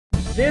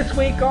This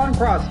week on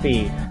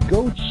CrossFeed,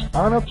 goats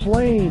on a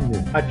plane.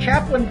 A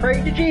chaplain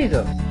prayed to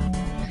Jesus.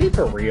 Is he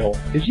for real?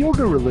 Is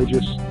yoga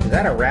religious? Is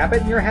that a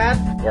rabbit in your hat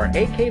or an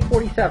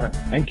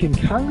AK-47? And can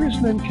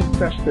congressmen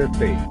confess their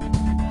faith?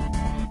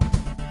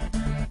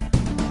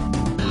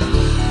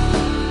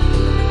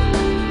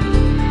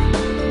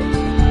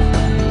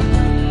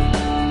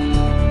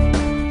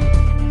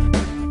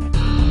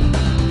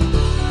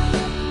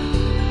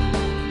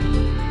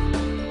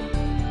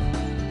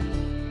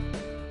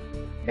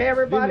 Hey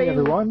everybody! Good evening,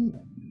 everyone.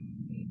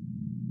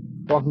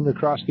 Welcome to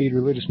CrossFeed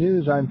Religious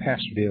News. I'm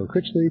Pastor Dale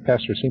Critchley,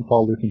 pastor of St.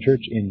 Paul Lutheran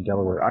Church in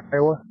Delaware,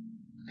 Iowa.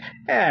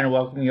 And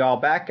welcome you all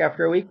back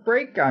after a week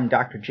break. I'm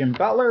Dr. Jim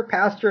Butler,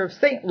 pastor of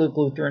St. Luke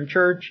Lutheran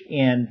Church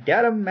in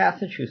Dedham,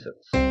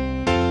 Massachusetts.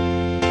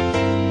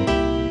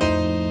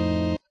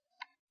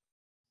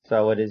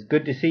 So it is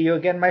good to see you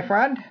again, my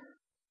friend.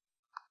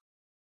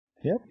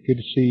 Yep, good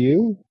to see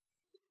you.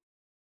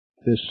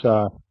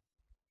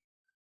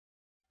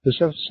 This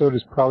episode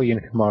is probably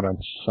going to come out on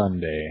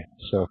Sunday,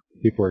 so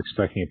if people are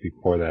expecting it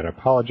before that, I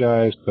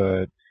apologize,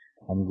 but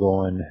I'm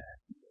going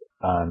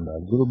on a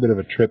little bit of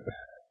a trip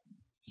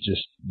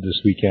just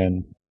this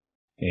weekend,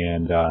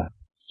 and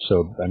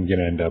so I'm going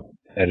to end up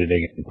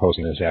editing and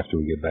posting this after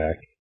we get back.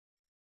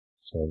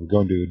 So we're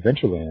going to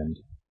Adventureland.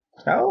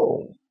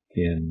 Oh.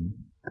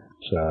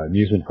 It's an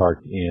amusement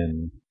park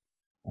in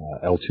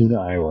Altoona,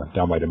 Iowa,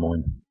 down by Des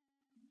Moines.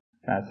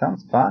 That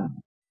sounds fun.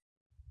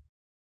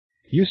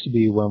 It used to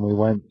be when we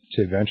went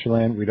to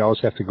Adventureland, we'd always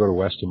have to go to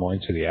West Des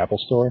Moines to the Apple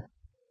Store.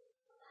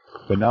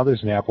 But now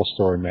there's an Apple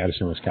Store in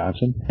Madison,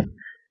 Wisconsin.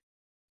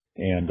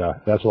 And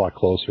that's a lot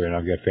closer, and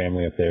I've got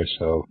family up there,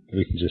 so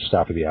we can just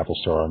stop at the Apple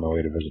Store on the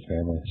way to visit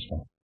family.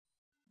 So.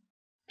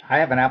 I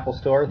have an Apple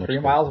Store 3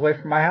 miles away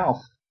from my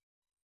house.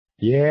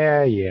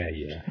 Yeah.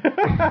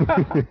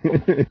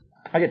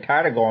 I get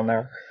tired of going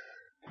there.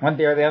 Went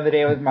there the other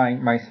day with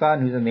my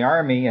son who's in the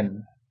Army,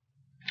 and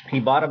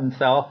he bought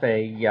himself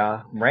a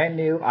brand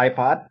new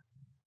iPod,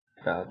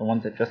 the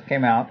ones that just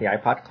came out, the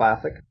iPod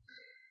Classic.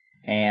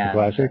 And the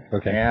Classic?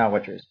 Okay. Yeah,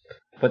 which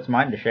puts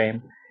mine to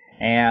shame.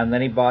 And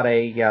then he bought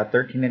a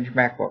 13-inch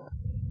MacBook.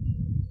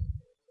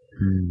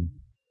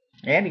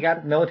 And he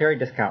got a military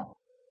discount.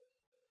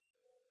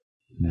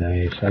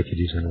 Nice. I could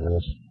use one of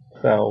those.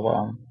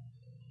 So,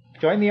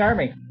 join the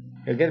Army.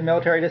 You'll get a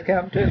military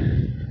discount,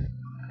 too.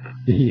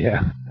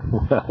 Yeah.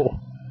 Well.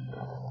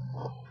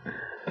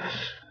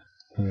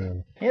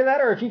 Yeah,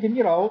 that, or if you can,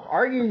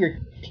 argue you're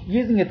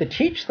using it to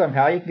teach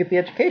somehow, you can get the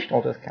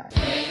educational discount.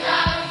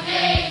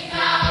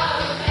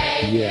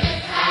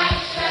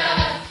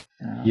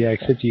 Yeah,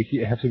 except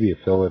you have to be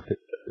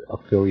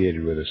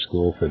affiliated with a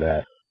school for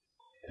that,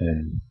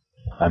 and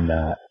I'm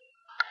not.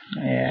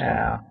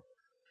 Yeah.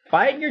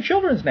 Buy it in your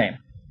children's name.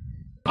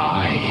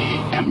 I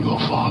am your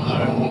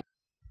father.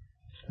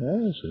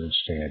 That's an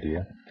interesting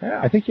idea.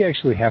 Yeah. I think you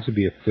actually have to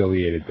be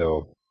affiliated,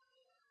 though,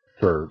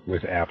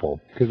 with Apple,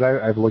 because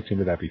I've looked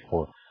into that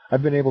before.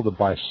 I've been able to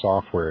buy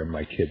software in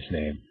my kid's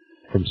name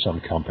from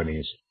some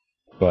companies,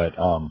 but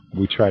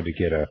we tried to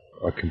get a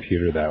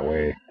computer that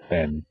way,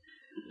 and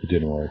it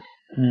didn't work.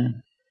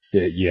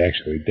 They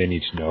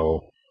need to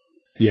know.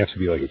 You have to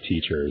be like a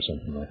teacher or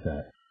something like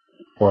that,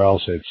 or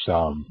else it's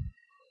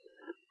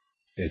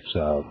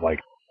like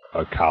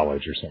a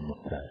college or something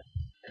like that.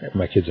 Yep.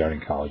 My kids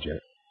aren't in college yet.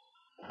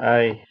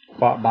 I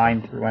bought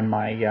mine through when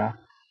my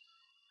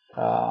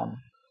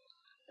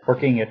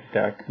working at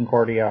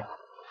Concordia,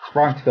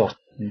 Bronxville,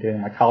 and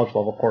doing my college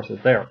level courses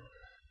there.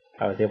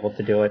 I was able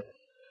to do it,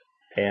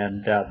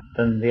 and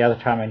then the other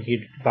time I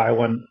needed to buy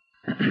one.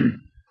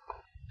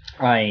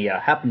 I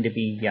happened to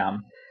be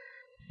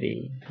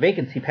the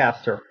vacancy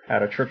pastor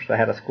at a church that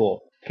had a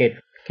school,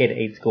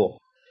 K-8 school,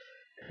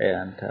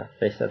 and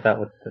they said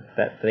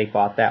that they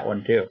bought that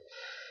one too.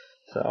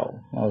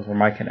 So those were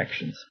my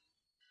connections.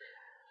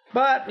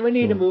 But we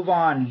need to move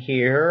on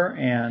here,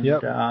 and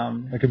yep.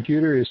 A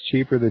computer is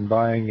cheaper than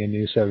buying a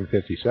new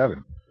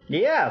 757.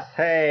 Yes,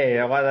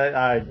 hey, well,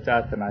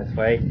 that's a nice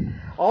way.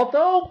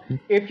 Although,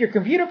 if your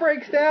computer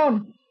breaks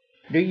down,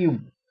 do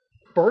you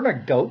burn a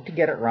goat to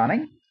get it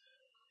running?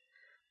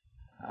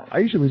 I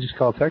usually just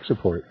call tech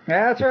support.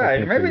 That's right. I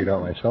can't figure it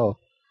out myself.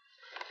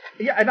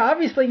 Yeah, and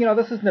obviously,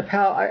 this is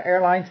Nepal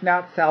Airlines,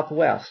 not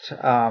Southwest.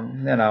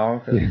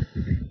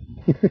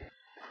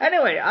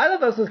 Anyway, I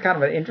thought this was kind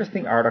of an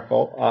interesting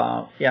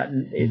article.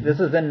 This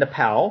is in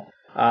Nepal.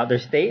 Their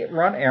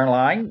state-run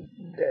airline.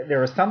 There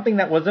was something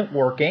that wasn't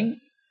working,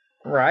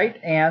 right?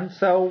 And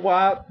so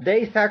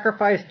they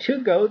sacrificed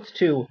 2 goats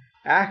to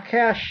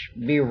Akash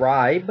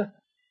Viraib.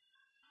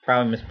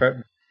 Probably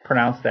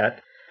mispronounced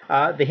that.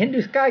 The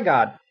Hindu sky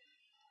god.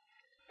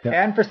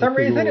 Yeah, and for some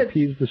reason it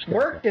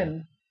worked,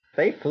 and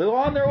they flew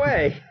on their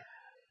way.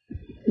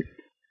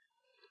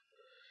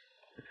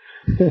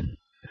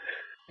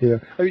 Yeah,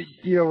 I mean,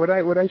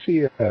 when I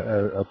see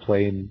a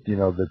plane,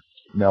 that's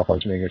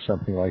malfunctioning or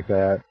something like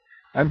that,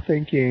 I'm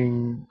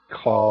thinking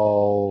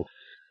call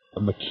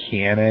a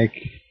mechanic,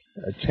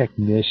 a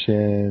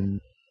technician,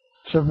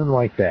 something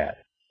like that.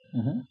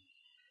 Mm-hmm.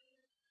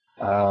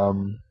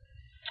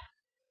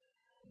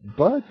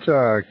 But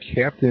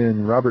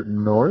Captain Robert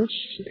Norris,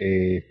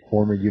 a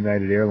former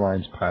United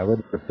Airlines pilot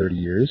for 30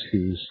 years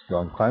who's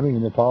gone climbing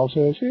in Nepal,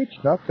 says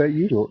it's not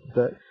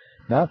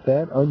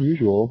that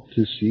unusual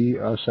to see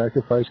a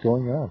sacrifice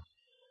going on.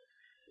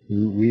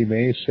 We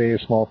may say a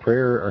small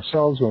prayer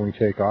ourselves when we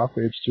take off.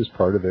 It's just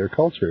part of their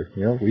culture.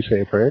 We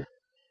say a prayer.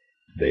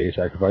 They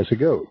sacrifice a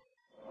goat.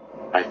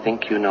 I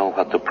think you know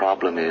what the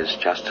problem is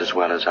just as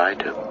well as I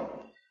do.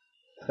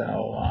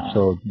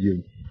 So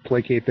you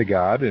placate the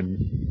god,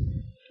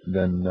 and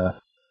then,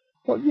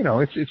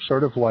 it's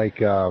sort of like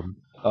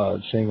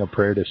saying a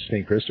prayer to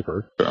St.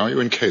 Christopher. Are you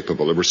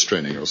incapable of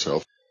restraining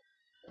yourself?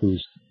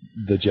 Who's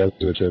the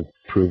Jesuits have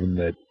proven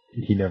that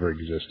he never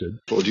existed.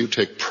 Or do you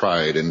take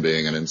pride in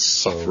being an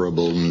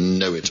insufferable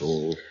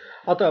know-it-all?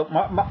 Although,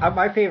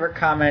 my favorite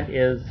comment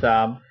is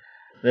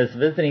this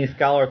visiting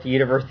scholar at the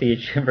University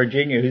of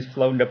Virginia who's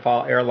flown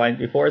Nepal Airlines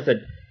before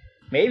said,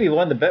 maybe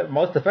one of the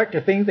most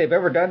effective things they've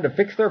ever done to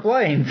fix their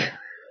planes.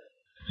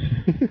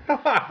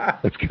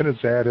 That's kind of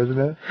sad, isn't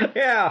it?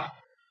 Yeah.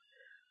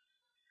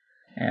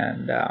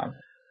 And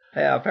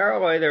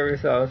apparently there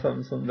was they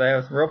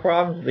have some real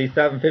problems with these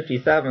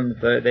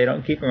 757s. They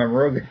don't keep them in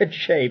real good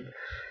shape,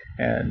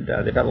 and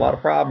they've had a lot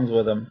of problems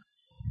with them.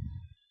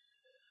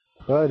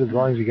 But as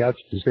long as you got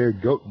some spare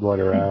goat blood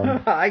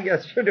around, I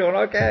guess you're doing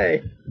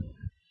okay.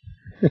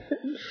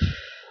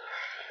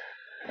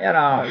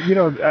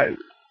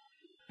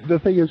 The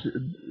thing is,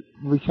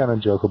 we kind of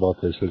joke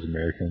about this as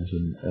Americans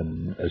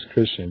and as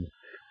Christians,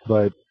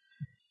 but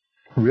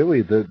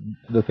really the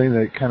thing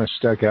that kind of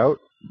stuck out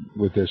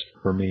with this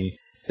for me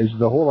is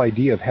the whole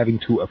idea of having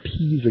to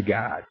appease a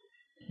god.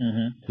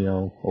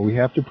 Mm-hmm. We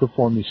have to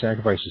perform these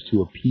sacrifices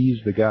to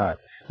appease the god.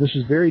 This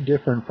is very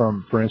different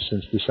from, for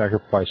instance, the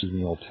sacrifices in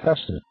the Old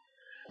Testament,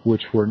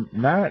 which were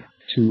not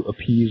to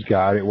appease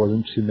God. It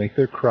wasn't to make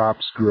their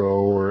crops grow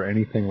or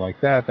anything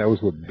like that. That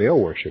was what Baal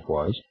worship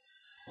was.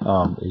 It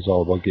was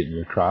all about getting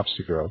your crops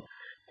to grow.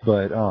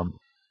 But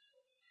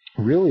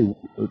really,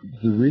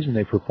 the reason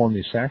they performed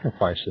these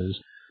sacrifices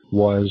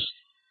was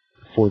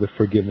for the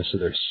forgiveness of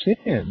their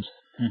sins,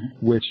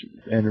 mm-hmm.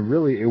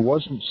 It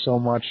wasn't so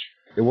much,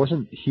 it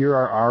wasn't, here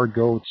are our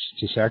goats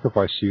to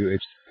sacrifice to you.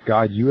 It's,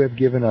 God, you have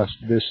given us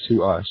this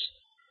to us,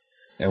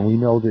 and we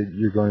know that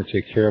you're going to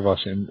take care of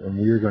us, and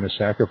we are going to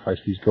sacrifice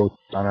these goats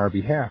on our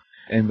behalf.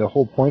 And the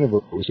whole point of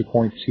it was to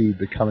point to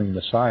the coming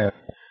Messiah,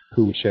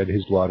 who would shed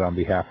his blood on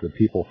behalf of the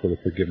people for the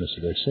forgiveness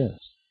of their sins.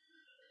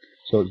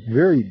 So it's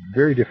very,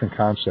 very different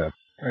concept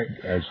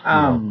as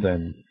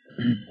than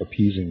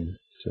appeasing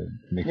to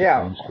make.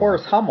 Yeah,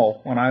 Horace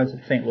Hummel, when I was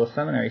at St. Louis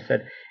Seminary,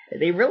 said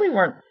they really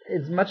weren't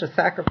as much a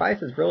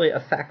sacrifice as really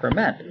a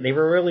sacrament. They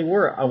really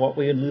were what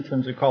we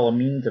Lutherans would call a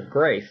means of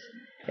grace.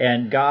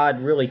 And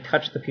God really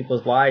touched the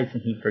people's lives,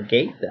 and he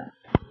forgave them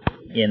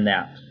in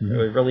that. Mm-hmm.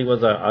 It really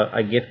was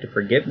a gift of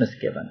forgiveness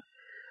given.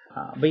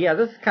 But yeah,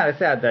 this is kind of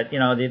sad that,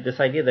 this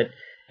idea that,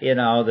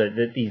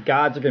 that these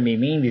gods are going to be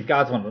mean. These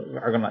gods are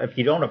going to, if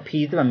you don't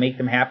appease them and make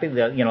them happy,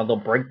 they'll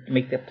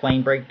make the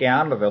plane break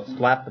down, or they'll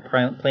slap the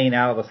plane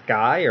out of the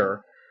sky,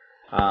 or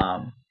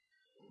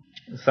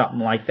something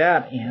like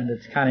that. And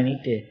it's kind of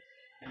neat to,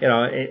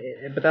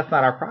 but that's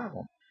not our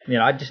problem.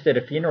 I just did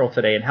a funeral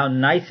today, and how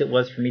nice it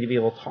was for me to be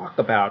able to talk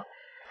about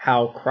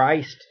how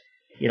Christ,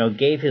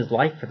 gave his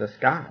life for this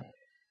guy.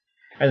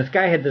 And this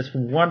guy had this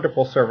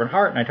wonderful servant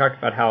heart, and I talked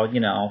about how,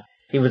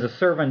 he was a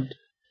servant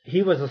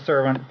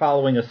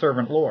following a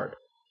servant Lord.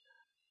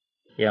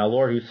 A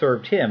Lord who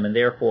served him, and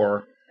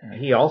therefore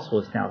he also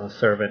is now the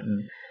servant.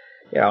 And,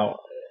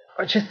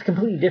 it's just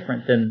completely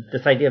different than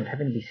this idea of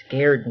having to be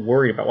scared and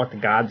worried about what the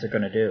gods are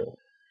going to do.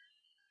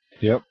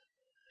 Yep.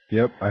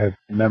 A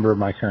member of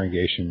my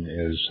congregation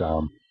is,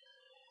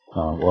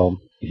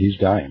 he's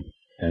dying,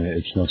 and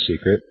it's no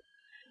secret.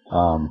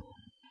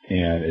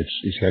 And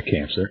he's got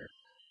cancer,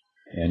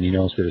 and he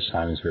knows that his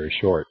time is very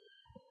short.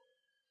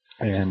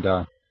 And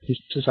he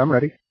says, I'm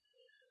ready.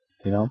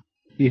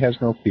 He has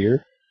no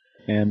fear,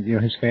 and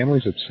his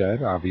family's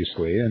upset,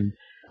 obviously, and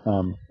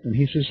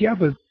he says, yeah,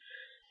 but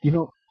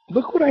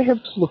look what I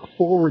have to look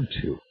forward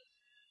to.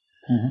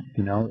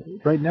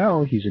 Mm-hmm. Right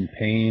now he's in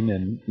pain,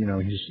 and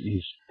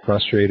he's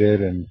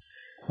frustrated, and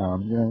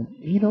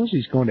he knows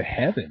he's going to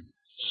heaven.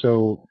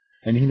 So,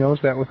 and he knows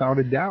that without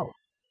a doubt.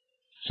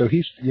 So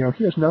he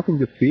has nothing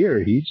to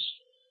fear. He's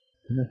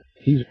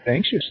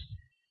anxious,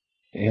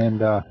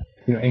 and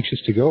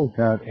anxious to go,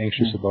 not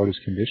anxious about his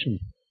condition.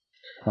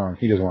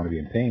 He doesn't want to be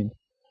in pain,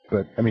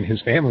 but I mean,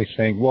 his family's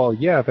saying, well,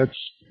 yeah,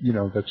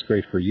 that's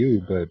great for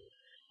you, but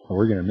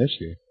we're going to miss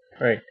you.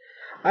 Right.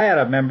 I had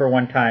a member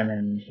one time,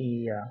 and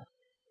he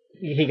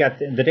got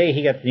the day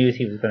he got the news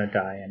he was going to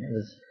die, and it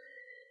was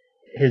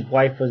his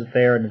wife was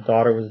there and his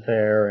daughter was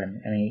there,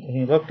 and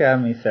he looked at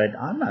him and he said,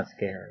 I'm not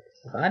scared.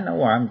 He says, I know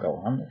where I'm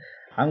going.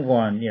 I'm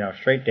going,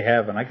 straight to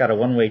heaven. I got a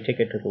one-way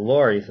ticket to the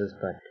Lord. He says,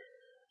 but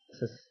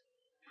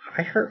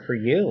I hurt for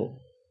you,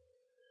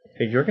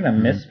 because you're going to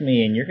miss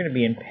me, and you're going to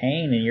be in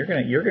pain, and you're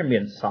going to be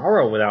in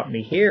sorrow without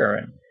me here,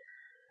 and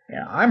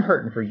I'm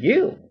hurting for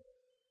you.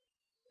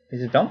 He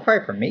says, don't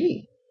cry for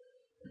me.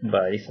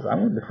 But he says, I'm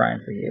going to be crying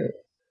for you.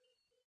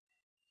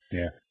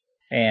 Yeah.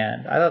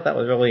 And I thought that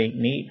was really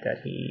neat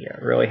that he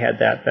really had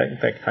that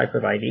type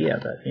of idea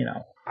that, you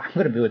know, I'm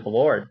going to be with the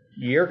Lord.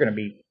 You're going to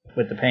be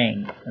with the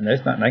pain. And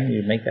there's nothing I can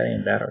do to make that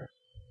any better.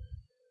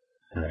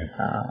 Right.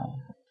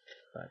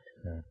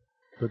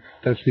 But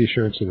that's the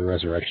assurance of the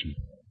resurrection.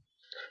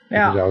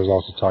 Yeah. Because I was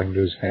also talking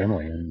to his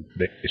family, and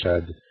they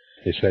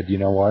said, you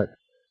know what?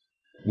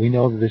 We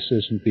know this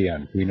isn't the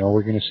end. We know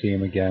we're going to see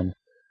him again.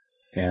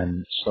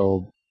 And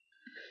so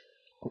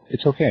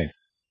it's okay.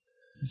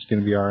 It's going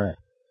to be all right.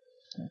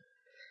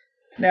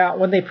 Now,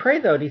 when they pray,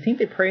 though, do you think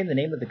they pray in the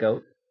name of the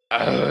goat?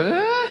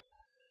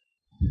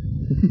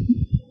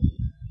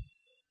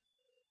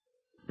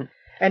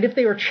 And if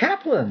they were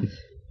chaplains,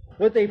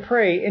 would they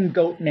pray in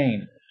goat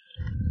name?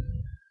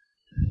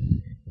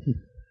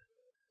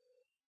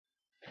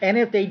 And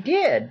if they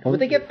did, would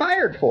they get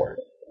fired for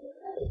it?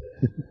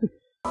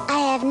 I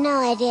have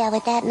no idea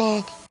what that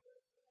meant.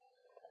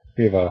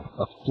 We have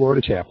a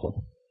Florida chaplain.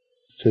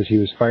 Says he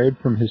was fired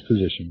from his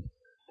position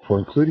for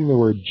including the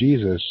word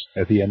Jesus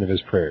at the end of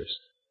his prayers.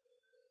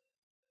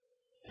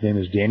 His name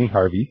is Danny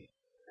Harvey,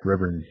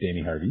 Reverend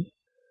Danny Harvey.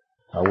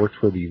 Worked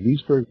for the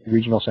Leesburg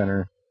Regional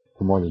Center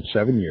for more than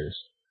 7 years.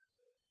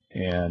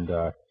 And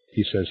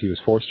he says he was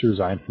forced to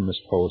resign from his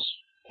post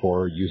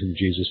for using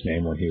Jesus'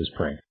 name when he was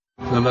praying.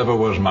 There never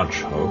was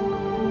much hope.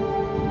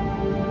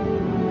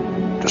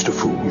 Just a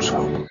fool's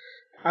hope.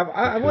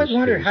 I've always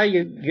wondered how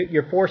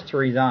you're forced to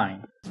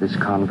resign. This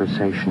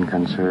conversation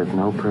can serve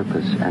no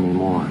purpose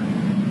anymore.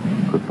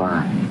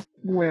 Goodbye.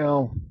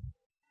 Well,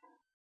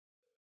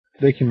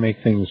 they can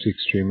make things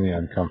extremely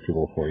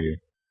uncomfortable for you.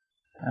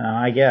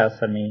 I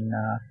guess. I mean,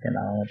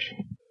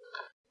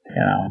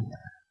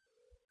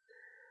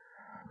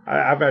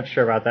 I'm not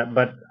sure about that,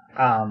 but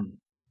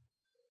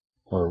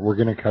Or we're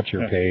going to cut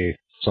your pay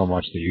so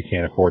much that you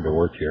can't afford to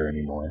work here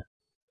anymore.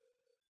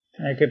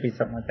 It could be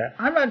something like that.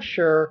 I'm not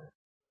sure.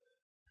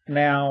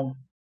 Now,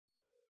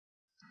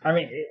 I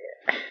mean,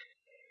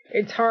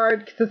 it's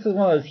hard because this is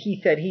one of those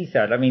he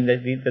said. I mean, the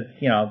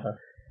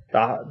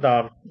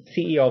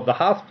CEO of the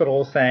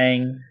hospital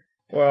saying,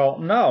 well,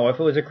 no, if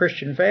it was a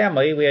Christian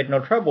family, we had no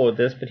trouble with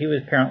this, but he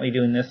was apparently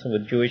doing this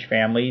with Jewish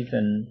families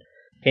and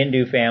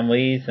Hindu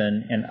families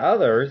and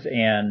others,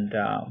 and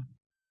that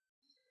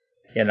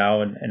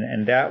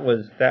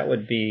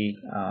would be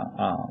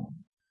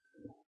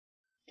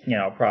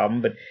a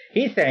problem. But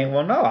he's saying,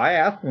 well, no, I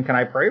asked them, can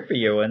I pray for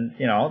you? And,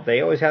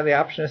 they always have the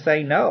option of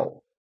saying no.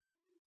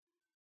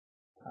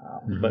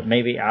 But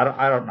maybe,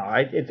 I don't know.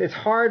 It's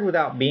hard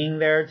without being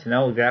there to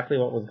know exactly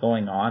what was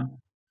going on.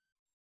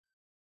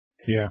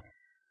 Yeah.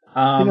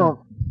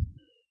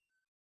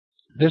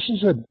 This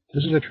is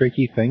a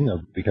tricky thing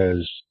though,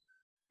 because,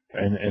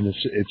 and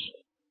it's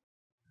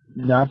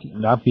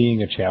not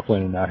being a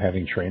chaplain and not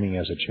having training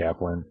as a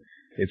chaplain,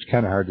 it's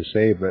kind of hard to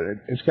say, but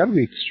it's got to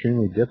be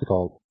extremely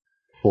difficult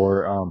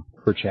for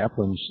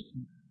chaplains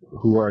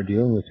who are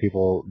dealing with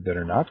people that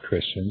are not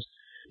Christians,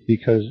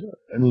 because,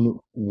 I mean,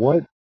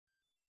 what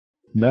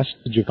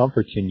message of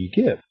comfort can you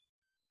give?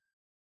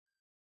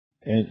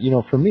 And,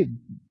 for me,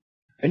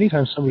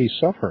 anytime somebody's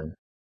suffering,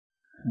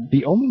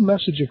 the only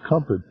message of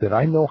comfort that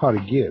I know how to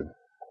give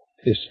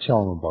is to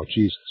tell them about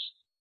Jesus.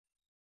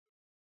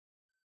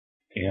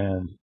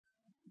 And,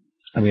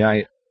 I mean,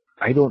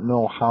 I don't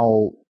know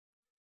how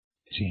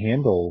to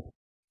handle,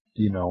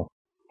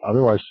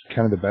 otherwise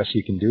kind of the best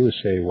you can do is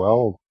say,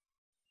 well,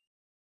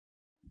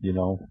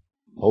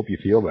 hope you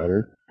feel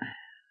better.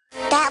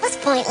 That was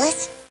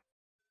pointless.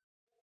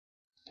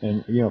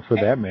 And, for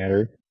that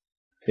matter,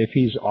 if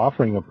he's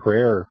offering a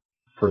prayer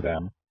for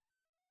them,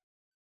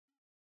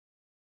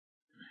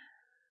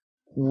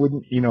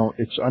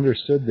 it's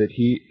understood that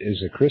he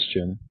is a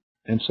Christian,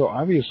 and so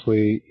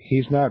obviously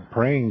he's not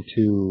praying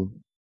to,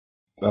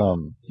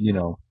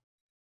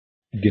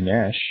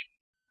 Ganesh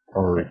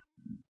or,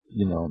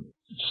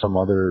 some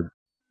other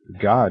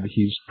God.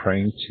 He's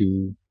praying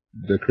to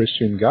the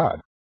Christian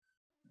God.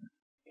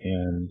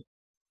 And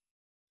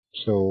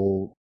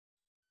so...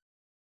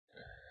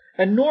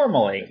 And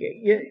normally,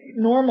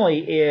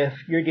 if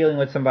you're dealing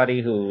with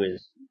somebody who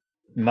is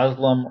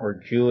Muslim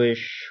or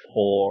Jewish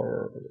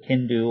or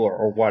Hindu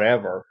or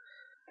whatever,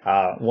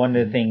 one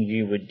of the things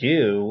you would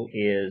do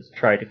is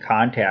try to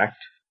contact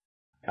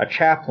a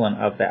chaplain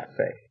of that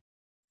faith,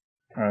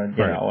 or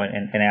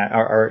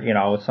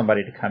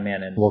somebody to come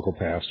in and local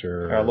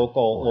pastor, or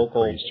local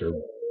priest or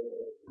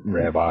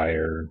rabbi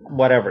or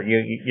whatever but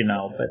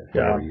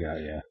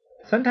yeah.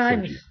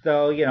 Sometimes,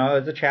 though,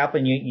 as a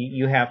chaplain,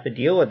 you have to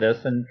deal with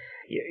this, and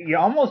you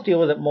almost deal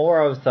with it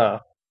more as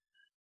a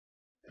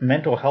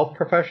mental health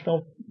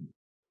professional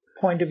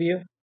point of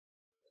view.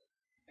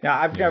 Now,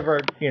 I've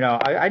never,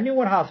 I knew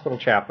one hospital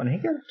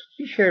chaplain.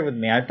 He shared with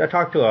me. I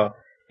talked to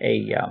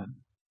a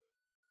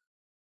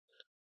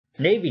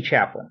Navy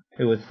chaplain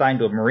who was assigned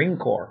to a Marine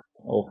Corps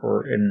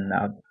over in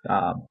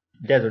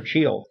Desert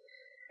Shield,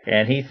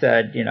 and he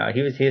said,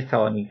 he was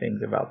telling me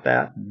things about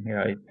that. And,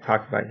 he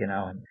talked about,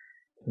 and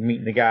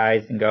meeting the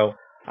guys and go,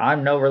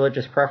 I'm no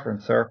religious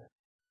preference, sir.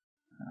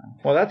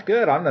 Well, that's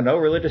good. I'm the no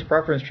religious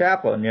preference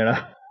chaplain,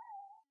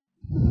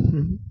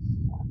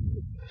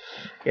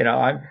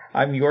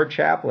 I'm your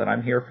chaplain.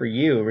 I'm here for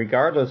you,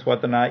 regardless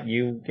whether or not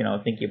you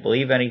think you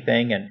believe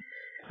anything. And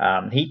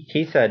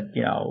he said,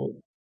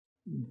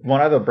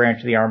 one other branch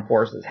of the armed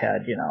forces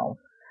had,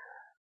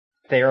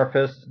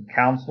 therapists and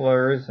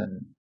counselors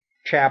and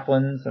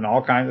chaplains and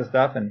all kinds of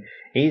stuff. And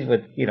he's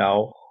with,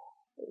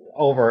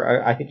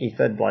 over, I think he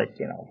said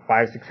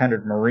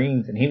 500-600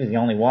 Marines, and he was the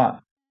only one.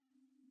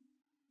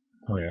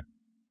 Oh yeah.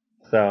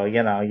 So,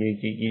 you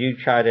do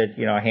try to,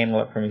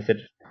 handle it from, he said,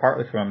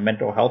 partly from a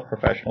mental health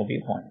professional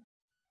viewpoint.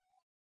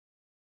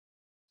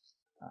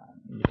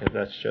 Because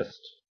that's just,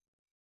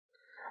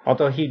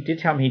 although he did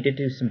tell me he did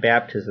do some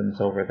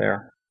baptisms over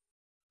there.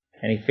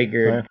 And he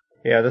figured,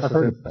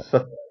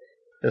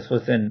 this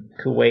was in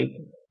Kuwait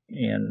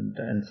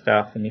and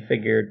stuff, and he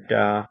figured,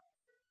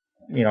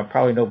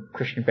 probably no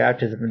Christian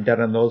baptism been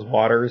done in those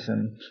waters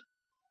in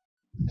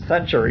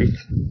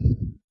centuries.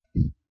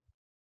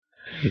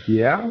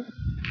 Yeah.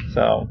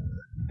 So,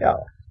 yeah.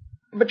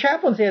 But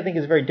chaplaincy, I think,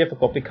 is very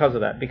difficult because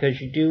of that,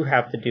 because you do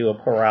have to do a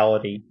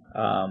plurality.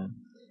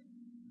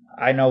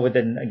 I know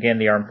within, again,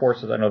 the armed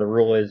forces, I know the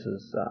rule is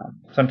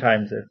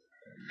sometimes if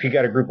you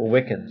got a group of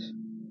Wiccans,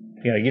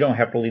 you don't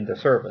have to lead the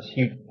service,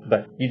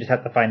 but you just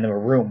have to find them a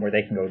room where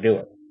they can go do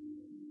it.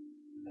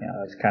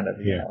 That's kind of,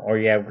 or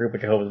you have a group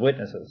of Jehovah's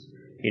Witnesses.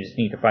 You just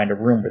need to find a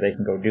room where they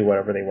can go do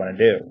whatever they want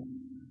to do.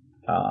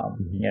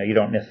 You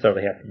don't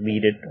necessarily have to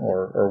lead it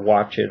or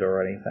watch it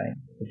or anything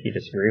if you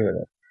disagree with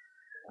it.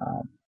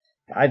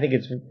 I think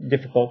it's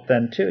difficult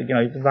then too.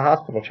 If it's a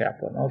hospital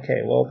chaplain,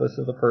 okay, well, this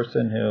is a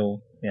person who,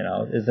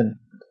 isn't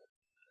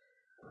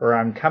where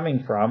I'm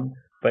coming from,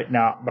 but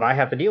I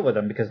have to deal with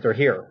them because they're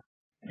here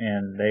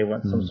and they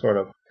want some sort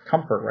of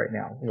comfort right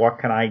now. What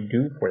can I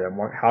do for them?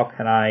 How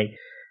can I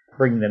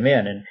bring them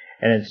in? And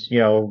it's,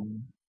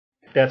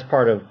 that's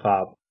part of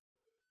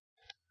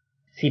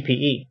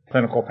CPE,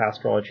 clinical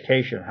pastoral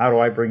education. How do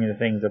I bring in the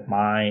things of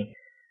my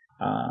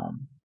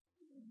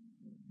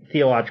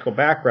theological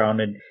background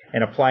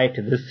and apply it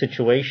to this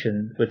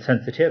situation with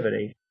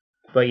sensitivity,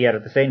 but yet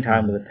at the same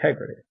time with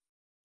integrity?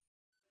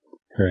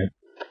 Right.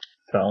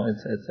 So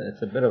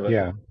it's a bit of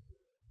a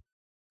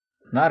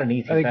not an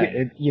easy thing. I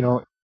think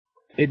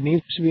it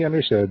needs to be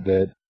understood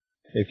that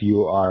if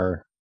you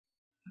are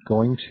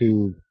going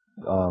to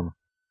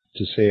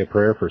say a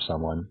prayer for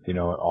someone,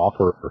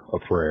 offer a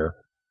prayer,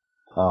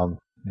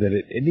 that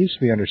it needs to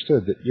be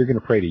understood that you're going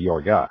to pray to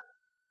your God.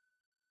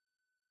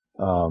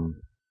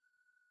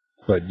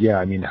 But yeah,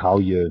 I mean, how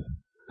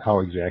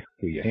exactly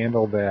you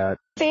handle that.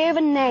 Fear of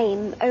a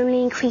name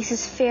only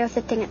increases fear of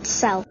the thing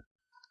itself.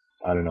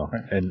 I don't know.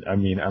 And I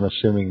mean, I'm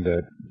assuming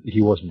that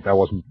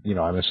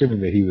I'm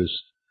assuming that he was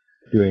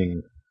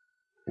doing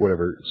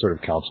whatever sort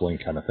of counseling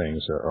kind of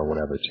things or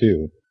whatever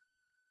too.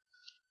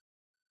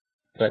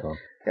 But,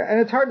 and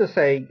it's hard to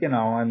say,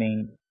 I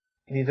mean,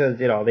 he says,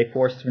 they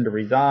forced him to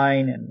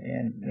resign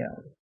and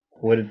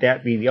would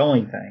that be the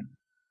only thing?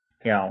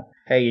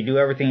 Hey, you do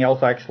everything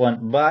else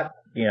excellent, but,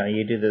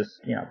 you do this,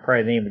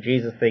 pray in the name of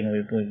Jesus thing,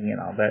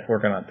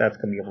 that's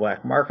gonna be a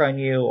black mark on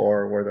you,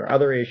 or were there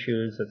other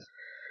issues?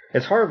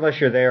 It's hard unless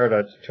you're there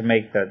to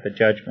make the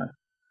judgment.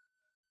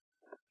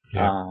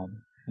 Yeah.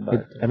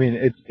 I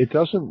mean, it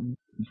doesn't,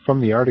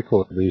 from the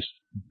article at least,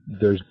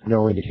 there's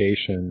no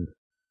indication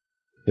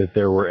that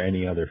there were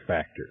any other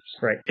factors.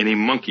 Right. Any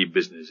monkey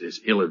business is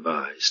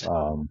ill-advised.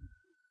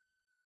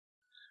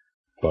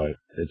 But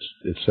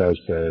it says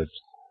that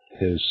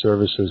his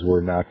services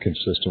were not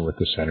consistent with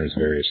the center's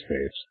various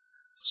faiths.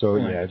 So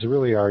yeah, it's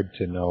really hard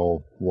to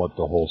know what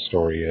the whole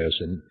story is.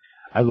 And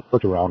I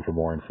looked around for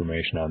more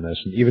information on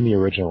this, and even the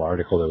original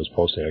article that was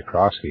posted at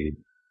CrossFeed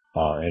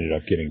ended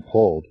up getting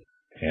pulled,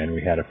 and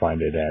we had to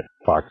find it at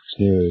Fox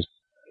News,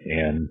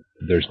 and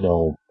there's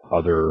no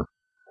other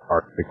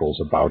articles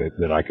about it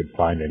that I could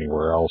find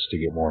anywhere else to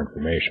get more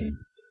information.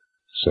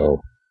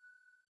 So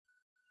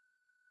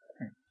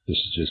this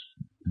is just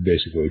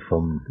basically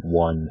from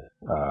one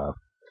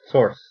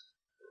source.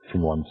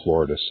 From one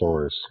Florida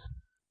source.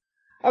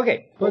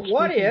 Okay, but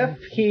what if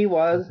he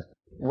was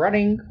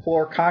running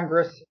for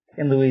Congress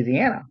in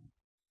Louisiana?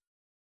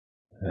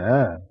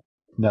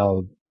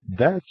 Now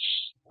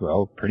that's,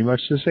 pretty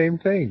much the same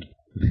thing.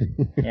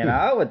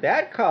 Would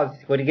that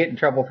would he get in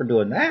trouble for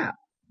doing that?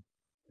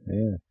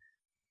 Yeah.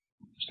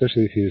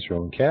 Especially if he was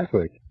Roman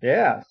Catholic.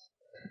 Yes.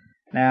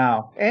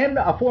 Now, and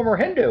a former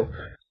Hindu.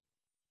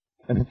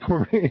 And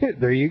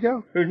there you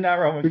go. Who's not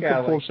Roman We've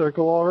Catholic. We've full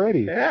circle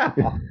already. Yeah.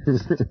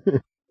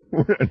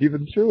 We're not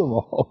even through them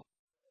all.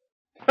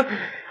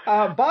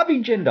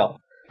 Bobby Jindal,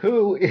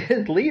 who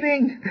is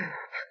leading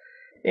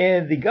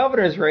in the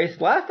governor's race,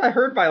 last I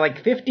heard by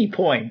 50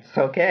 points,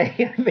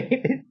 okay? I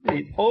mean,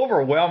 he's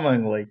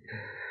overwhelmingly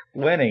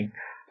winning.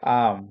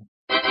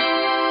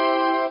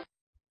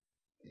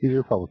 He's a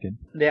Republican.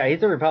 Yeah,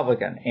 he's a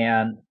Republican.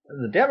 And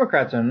the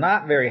Democrats are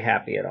not very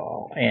happy at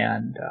all.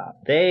 And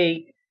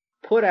they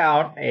put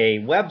out a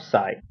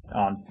website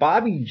on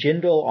Bobby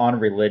Jindal on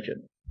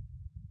religion.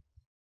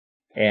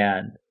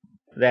 And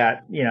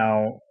that,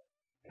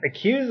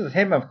 accuses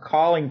him of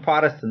calling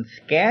Protestants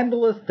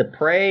scandalous,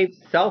 depraved,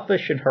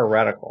 selfish, and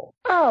heretical.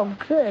 Oh,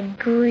 good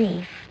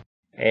grief.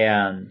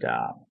 And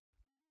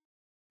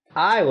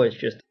I was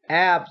just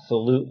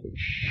absolutely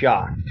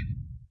shocked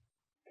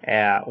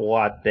at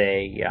what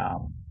they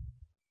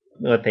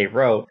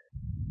wrote.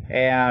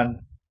 And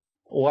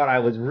what I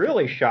was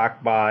really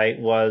shocked by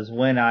was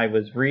when I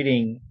was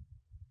reading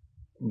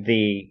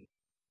the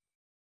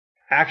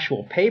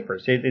actual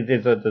papers.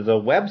 There's a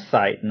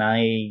website,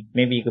 and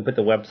maybe you could put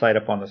the website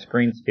up on the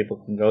screen so people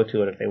can go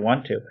to it if they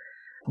want to.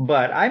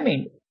 But I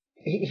mean,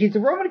 he's a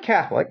Roman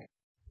Catholic.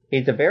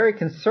 He's a very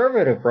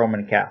conservative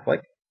Roman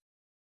Catholic.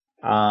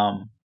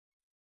 And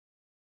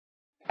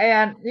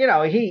you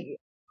know,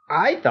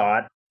 I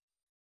thought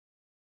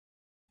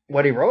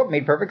what he wrote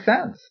made perfect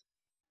sense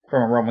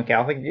from a Roman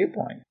Catholic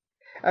viewpoint.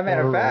 As a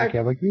matter of fact,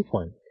 Catholic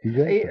viewpoint.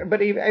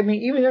 Exactly.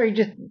 Even though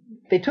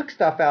they took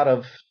stuff out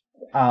of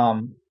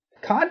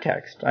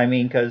context. I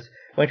mean, because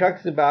when he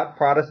talks about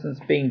Protestants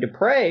being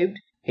depraved,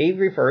 he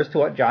refers to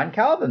what John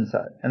Calvin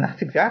said, and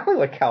that's exactly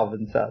what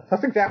Calvin says.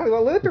 That's exactly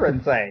what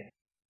Lutherans say.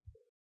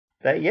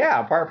 That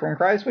apart from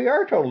Christ, we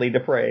are totally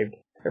depraved.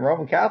 And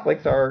Roman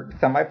Catholics are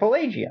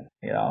semi-Pelagian.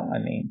 You know, I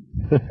mean,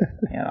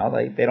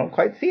 they don't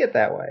quite see it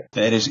that way.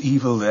 There is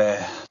evil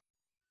there.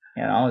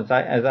 You know,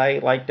 as I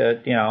like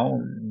to,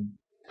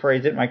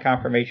 phrase it in my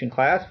confirmation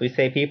class, we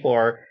say people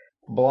are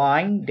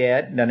blind,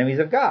 dead, and enemies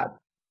of God.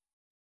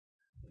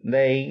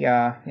 They,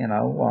 and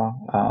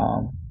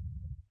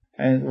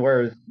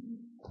whereas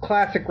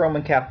classic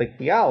Roman Catholic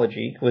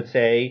theology would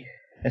say,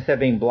 instead of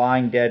being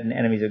blind, dead, and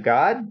enemies of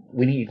God,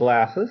 we need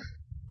glasses.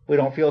 We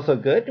don't feel so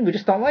good, and we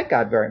just don't like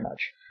God very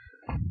much.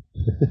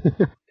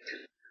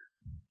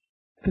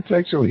 It's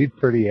actually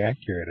pretty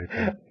accurate, I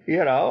think.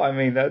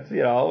 That's,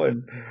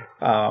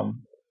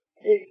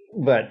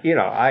 but,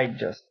 I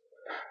just,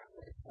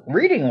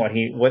 reading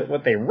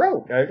what they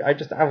wrote, I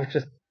just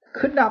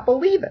could not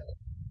believe it.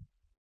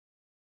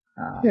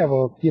 Yeah,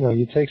 well,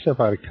 you take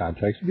stuff out of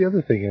context. The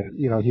other thing is,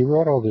 he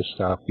wrote all this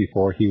stuff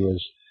before he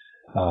was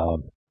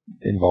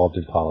involved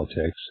in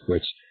politics,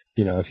 which,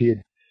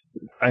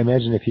 I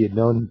imagine if he had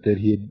known that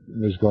he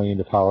was going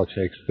into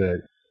politics,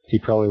 that he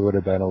probably would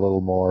have been a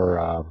little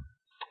more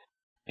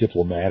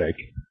diplomatic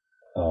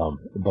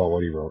about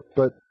what he wrote.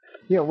 But,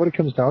 what it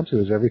comes down to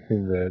is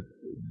everything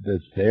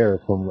that's there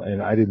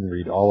and I didn't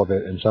read all of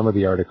it, and some of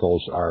the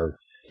articles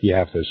you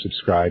have to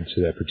subscribe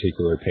to that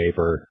particular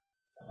paper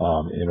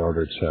in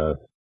order to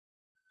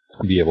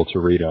be able to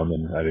read them,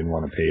 and I didn't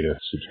want to pay to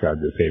subscribe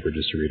to the paper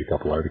just to read a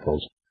couple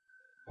articles.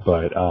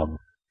 But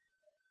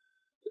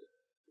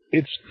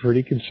it's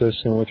pretty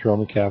consistent with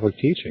Roman Catholic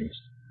teachings.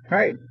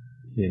 Right.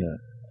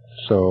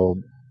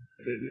 So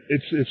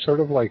it's sort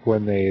of like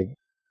when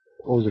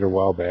what was it, a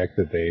while back,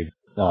 that they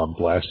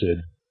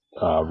blasted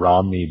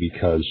Romney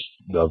because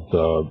of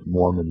the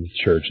Mormon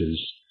Church's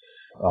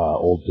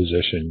old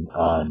position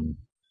on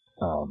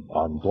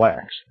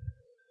blacks.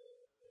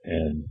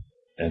 And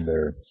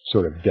their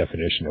sort of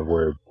definition of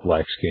where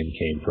black skin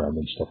came from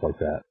and stuff like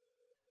that.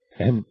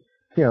 And,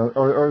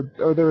 or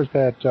there was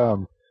that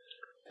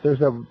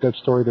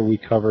story that we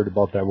covered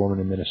about that woman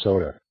in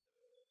Minnesota,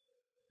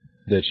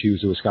 that she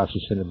was a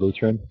Wisconsin Synod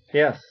Lutheran.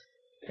 Yes.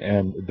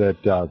 And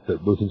that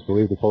Lutherans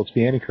believe the Pope's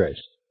the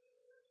Antichrist.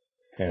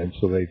 And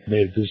so they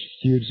made this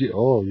huge,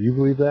 you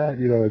believe that?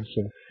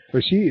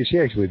 But she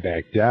actually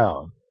backed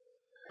down.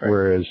 Right.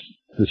 Whereas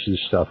this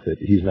is stuff that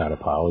he's not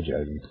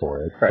apologizing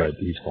for it, right. But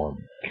he's going,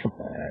 come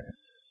on.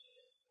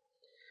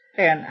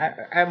 And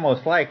I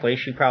most likely,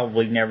 she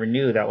probably never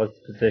knew that was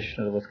the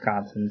position of the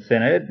Wisconsin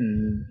Synod,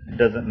 and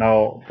doesn't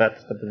know if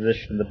that's the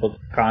position of the Book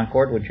of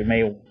Concord, which you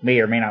may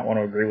or may not want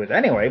to agree with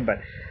anyway.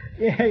 But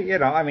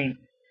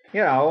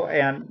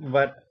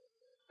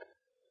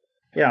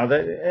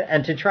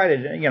and to try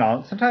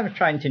to, sometimes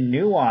trying to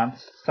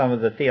nuance some of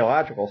the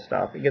theological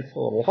stuff, it gets a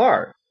little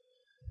hard.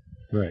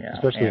 Right,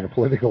 especially in a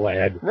political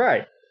ad.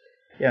 Right.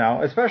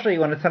 Especially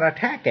when it's an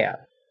attack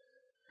ad.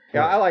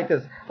 Yeah, I like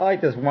this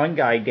one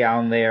guy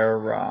down there,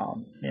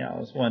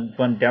 this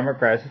one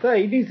Democrat says,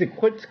 he needs to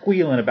quit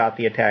squealing about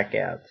the attack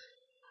ads.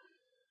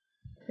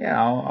 He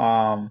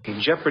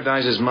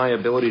jeopardizes my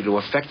ability to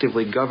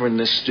effectively govern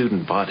this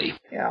student body.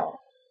 I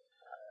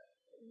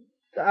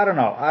don't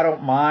know. I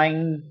don't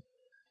mind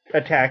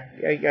attack.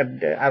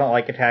 I don't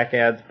like attack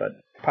ads, but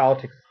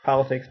politics,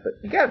 but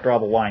you gotta draw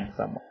the line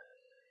somewhere.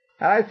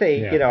 And I'd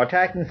say,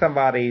 attacking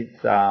somebody's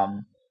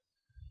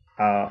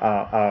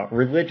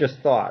religious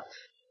thoughts,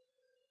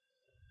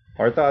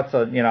 or thoughts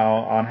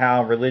on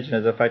how religion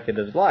has affected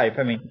his life.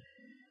 I mean,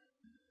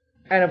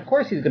 and of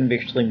course he's going to be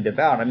extremely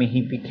devout. I mean,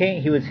 he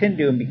was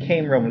Hindu and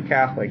became Roman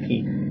Catholic.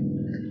 He,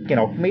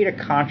 made a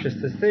conscious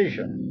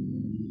decision.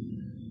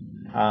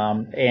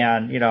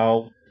 And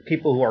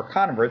people who are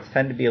converts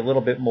tend to be a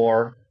little bit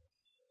more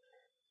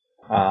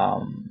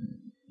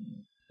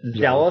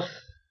zealous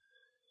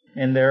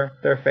in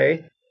their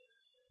faith.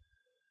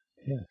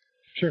 Yeah,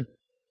 sure.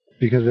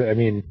 Because,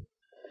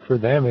 for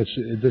them,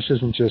 this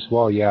isn't just,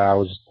 I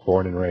was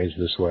born and raised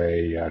this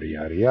way, yada,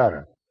 yada,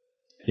 yada.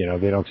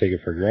 They don't take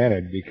it for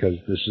granted, because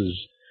this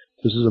is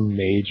This is a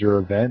major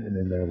event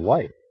in their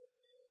life.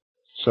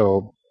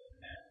 So,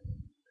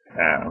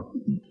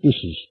 this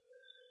is,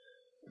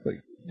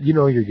 like,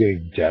 you're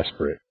getting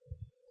desperate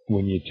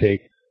when you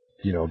take,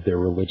 their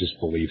religious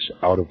beliefs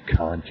out of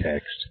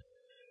context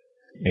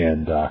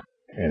and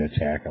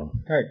attack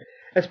them. Right.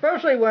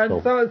 Especially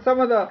when some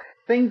of the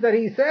things that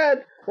he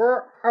said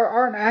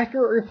are an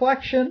accurate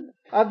reflection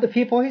of the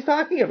people he's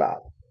talking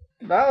about.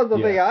 That was the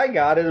thing I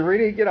got, is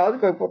reading, I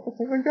was going, well, this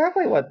is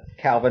exactly what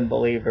Calvin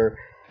believed, or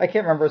I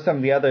can't remember some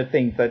of the other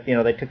things that,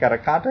 they took out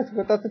of context,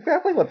 but that's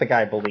exactly what the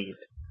guy believed.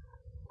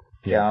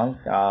 Yeah.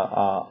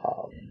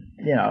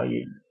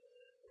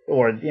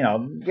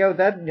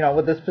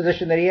 With this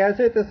position that he has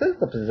here, this is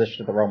the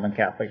position of the Roman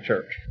Catholic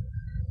Church.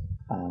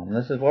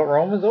 This is what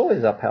Rome has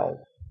always upheld.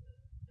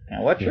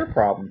 And what's your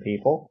problem,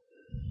 people?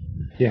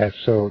 Yeah,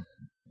 so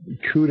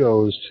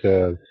kudos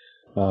to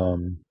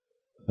Mr.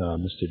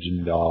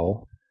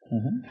 Jindal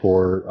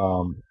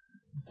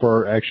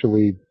for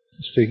actually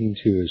sticking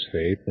to his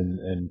faith,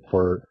 and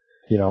for,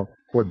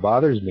 what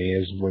bothers me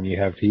is when you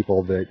have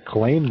people that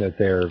claim that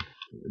they're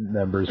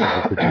members of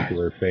a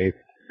particular faith,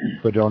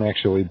 but don't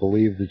actually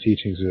believe the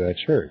teachings of that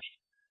church.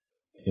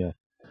 Yeah.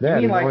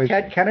 You mean like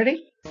Ted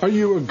Kennedy? Are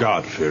you a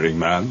God-fearing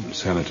man,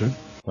 Senator?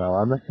 Well,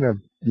 I'm not going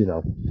to,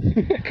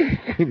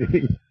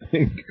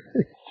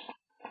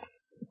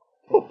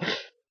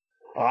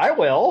 I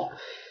will.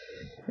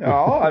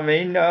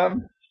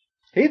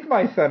 He's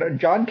my senator.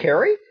 John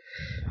Kerry.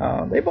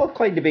 They both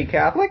claim to be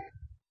Catholic.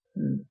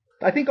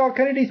 I think all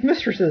Kennedy's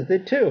mistresses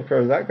did too, as far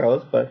as that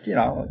goes. But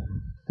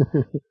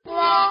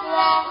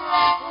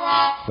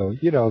So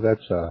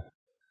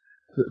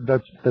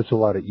that's a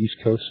lot of East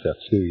Coast stuff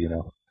too.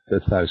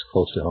 That's not as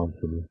close to home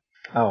for me.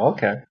 Oh,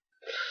 okay.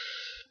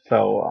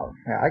 So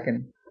I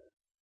can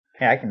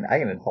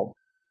insult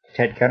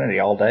Ted Kennedy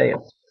all day.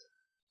 It's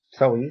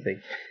so easy.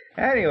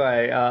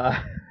 Anyway,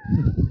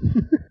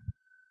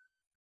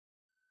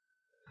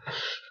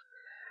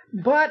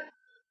 but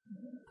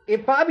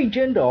if Bobby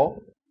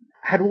Jindal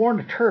had worn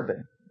a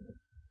turban,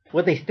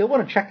 would they still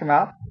want to check him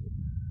out?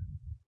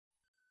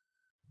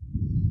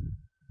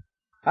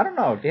 I don't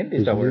know.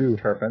 Hindus don't wear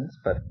turbans,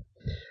 but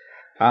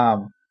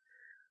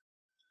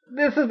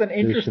this is an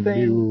interesting. There's some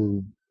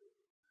new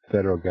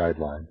federal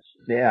guidelines.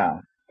 Yeah.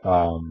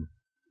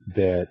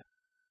 That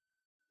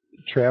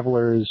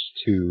travelers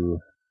to,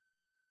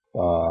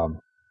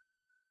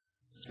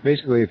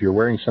 basically, if you're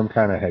wearing some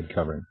kind of head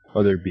covering,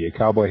 whether it be a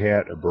cowboy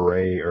hat, a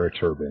beret, or a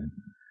turban,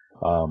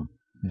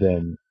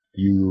 then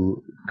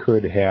you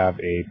could have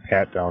a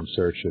pat-down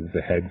search of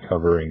the head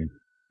covering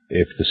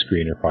if the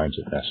screener finds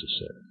it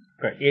necessary.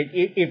 Right.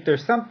 If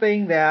there's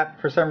something that,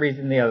 for some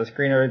reason, the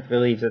screener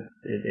believes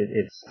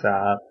it's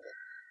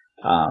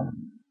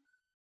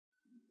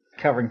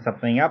covering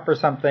something up or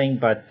something,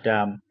 but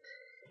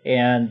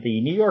and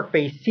the New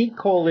York-based Sikh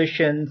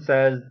coalition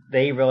says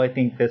they really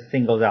think this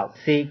singles out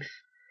Sikhs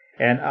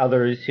and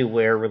others who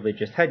wear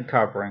religious head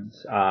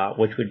coverings,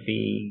 which would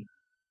be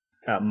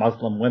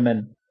Muslim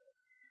women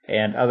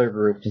and other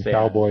groups. And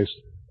cowboys.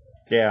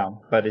 Yeah,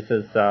 but it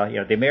says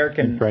the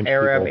American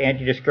Arab people.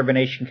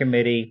 Anti-Discrimination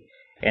Committee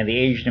and the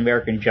Asian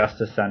American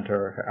Justice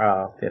Center,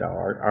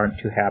 aren't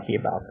too happy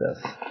about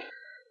this.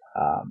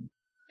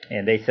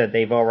 And they said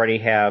they've already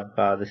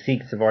the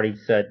Sikhs have already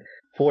said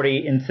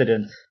 40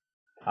 incidents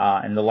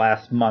in the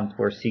last month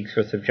where Sikhs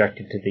were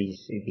subjected to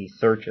these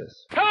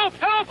searches. Help!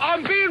 Help!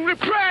 I'm being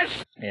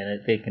repressed!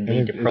 And they can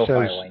lead to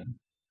profiling.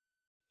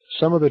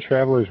 Some of the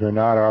travelers were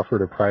not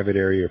offered a private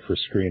area for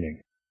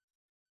screening.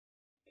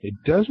 It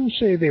doesn't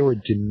say they were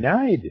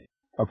denied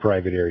a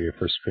private area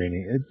for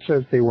screening. It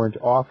says they weren't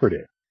offered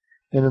it.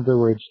 In other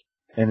words,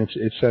 and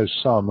it says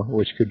some,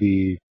 which could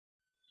be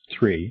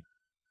 3.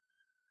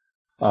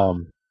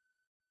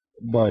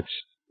 But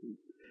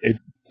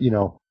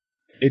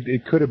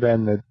it could have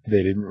been that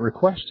they didn't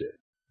request it.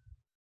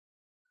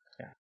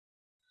 Yeah.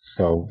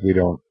 So we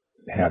don't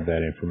have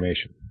that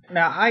information.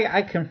 Now,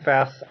 I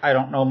confess I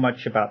don't know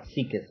much about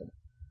Sikhism.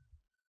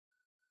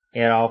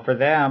 For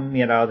them,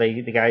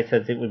 the guy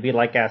says it would be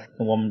like asking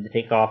a woman to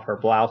take off her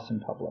blouse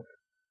in public.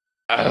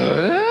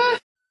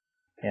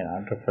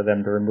 For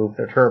them to remove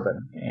their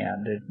turban.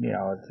 And,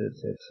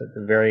 it's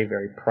a very,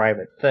 very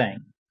private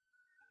thing.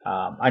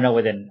 I know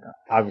within,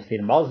 obviously,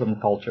 the Muslim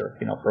culture,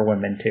 for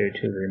women to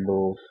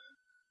remove,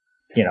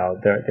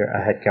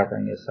 their head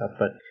covering and stuff.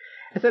 But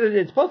it said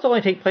it's supposed to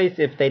only take place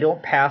if they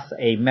don't pass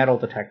a metal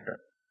detector.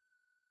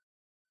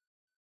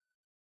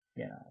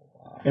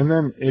 And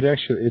then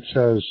it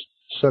says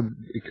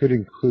it could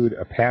include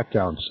a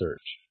pat-down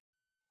search.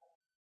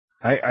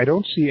 I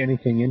don't see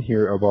anything in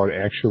here about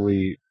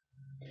actually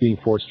being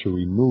forced to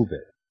remove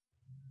it.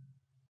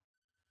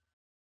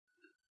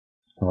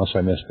 Unless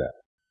I missed that.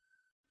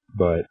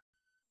 But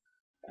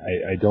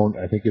I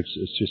think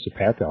it's just a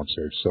pat-down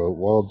search. So,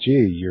 well,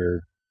 gee,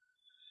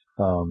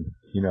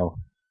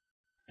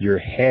 your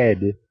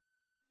head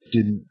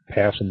didn't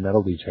pass a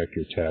metal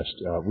detector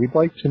test. We'd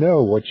like to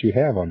know what you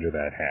have under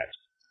that hat.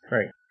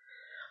 Right.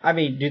 I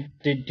mean,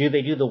 do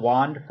they do the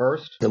wand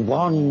first? The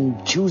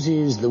wand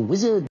chooses the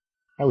wizard.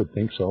 I would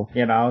think so.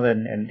 And have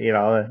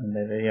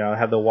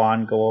the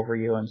wand go over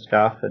you and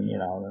stuff, and then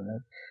they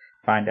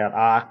find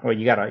out, well,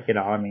 you gotta,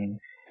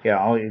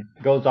 it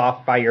goes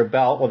off by your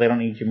belt. Well, they don't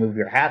need you to move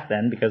your hat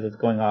then because it's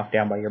going off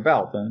down by your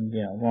belt. And,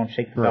 won't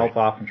shake the belt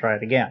off and try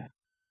it again.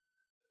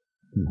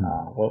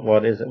 Mm-hmm.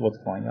 What is it? What's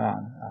going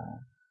on?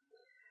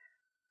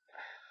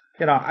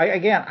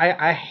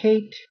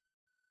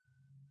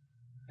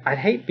 I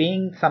hate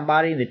being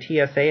somebody in the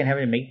TSA and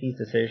having to make these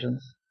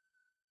decisions.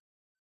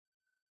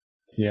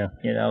 Yeah.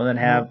 Then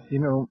have...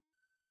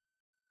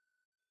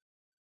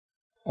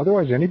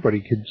 Otherwise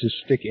anybody could just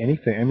stick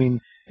anything. I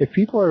mean, if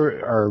people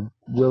are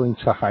willing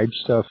to hide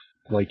stuff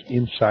like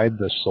inside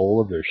the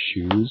sole of their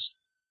shoes,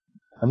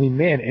 I mean,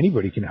 man,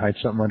 anybody can hide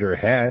something under a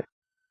hat.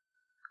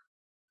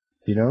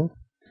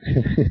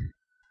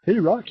 Hey,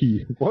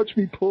 Rocky, watch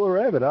me pull a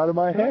rabbit out of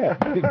my hat.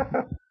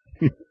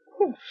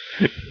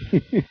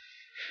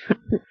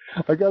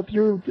 I got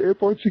through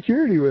airport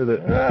security with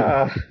it.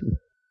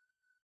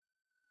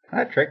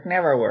 That trick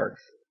never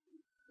works.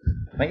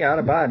 I think I ought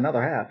to buy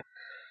another hat.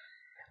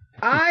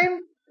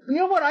 You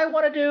know what I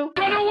want to do?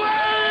 Run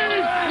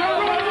away!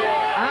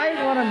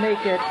 I want to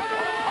make it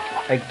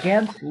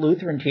against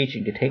Lutheran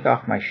teaching to take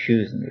off my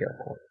shoes in the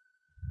airport.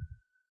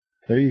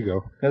 There you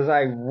go. Because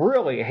I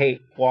really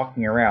hate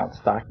walking around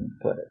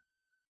stocking-footed.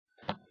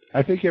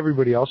 I think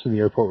everybody else in the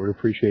airport would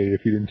appreciate it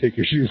if you didn't take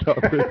your shoes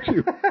off there,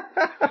 too.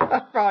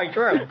 That's probably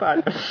true,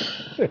 but,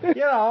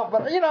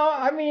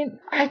 I mean,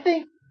 I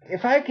think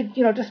if I could,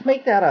 just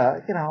make that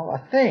a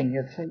thing,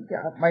 it's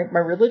my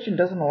religion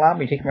doesn't allow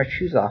me to take my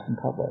shoes off in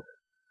public.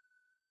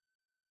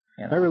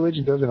 My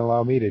religion doesn't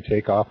allow me to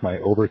take off my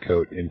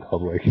overcoat in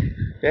public.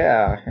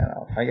 Yeah,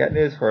 I got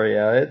news for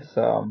you. It's,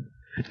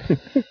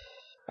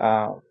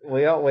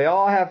 we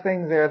all have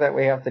things there that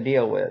we have to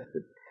deal with.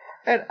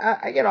 And,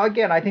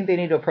 again, I think they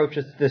need to approach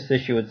this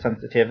issue with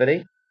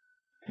sensitivity.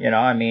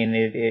 I mean,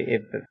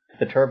 if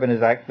the turban is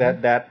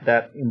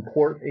that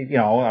important,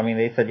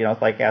 they said,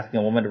 it's like asking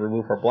a woman to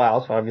remove her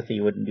blouse. So obviously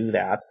you wouldn't do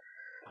that.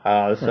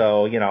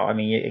 So,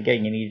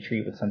 again, you need to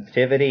treat it with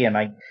sensitivity. And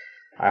I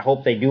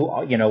hope they do,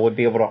 would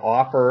be able to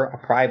offer a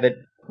private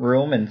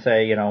room and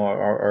say, we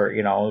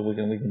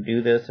can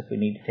do this if we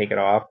need to take it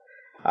off.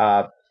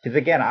 Because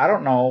again, I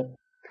don't know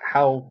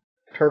how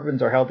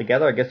turbans are held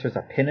together. I guess there's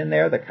a pin in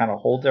there that kind of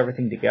holds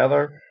everything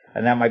together.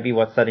 And that might be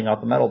what's setting off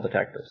the metal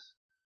detectors.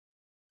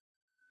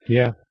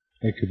 Yeah,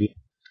 it could be.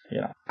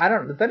 I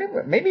don't know.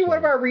 Maybe one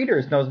of our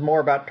readers knows more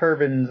about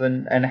turbans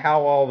and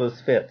how all this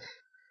fits.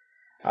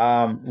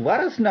 Let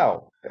us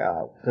know,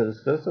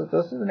 because this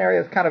is an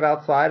area that's kind of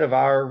outside of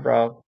our,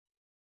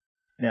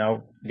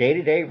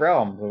 day-to-day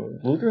realm.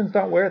 Lutherans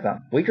don't wear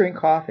them. We drink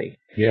coffee.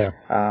 Yeah.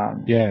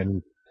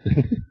 And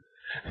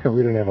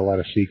we don't have a lot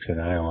of Sikhs in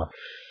Iowa.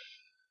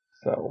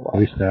 So at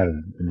least not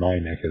in my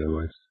neck of the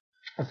woods.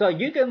 So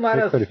you can let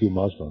us. Quite a few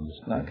Muslims.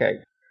 Okay.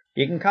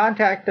 You can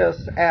contact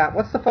us at,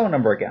 what's the phone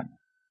number again?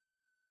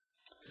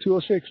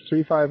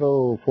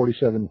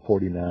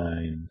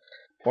 206-350-4749.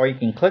 Or you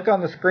can click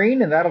on the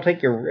screen, and that'll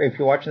take you, if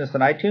you're watching this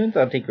on iTunes,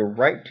 that'll take you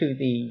right to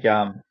the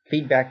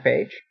feedback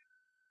page.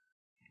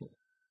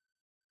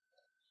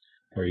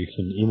 Or you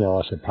can email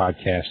us at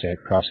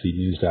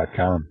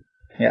podcast@crossfeednews.com.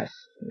 Yes,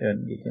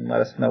 and you can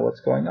let us know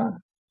what's going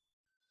on.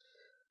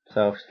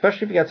 So,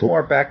 especially if you got some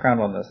more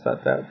background on this,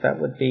 that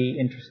would be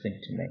interesting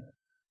to me.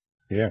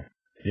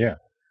 Yeah.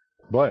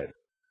 But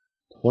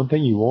one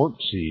thing you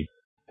won't see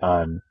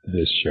on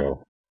this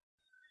show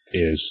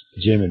is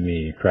Jim and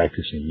me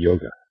practicing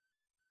yoga.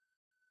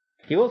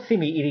 You won't see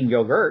me eating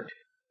yogurt.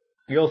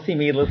 You'll see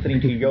me listening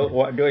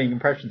to doing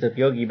impressions of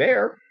Yogi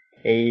Bear.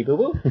 Hey,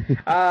 boo-boo.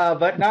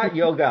 But not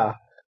yoga.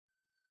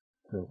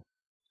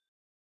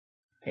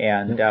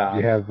 And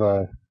you have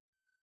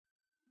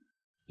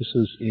this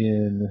is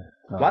in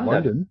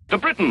London. The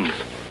Britons.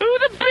 Who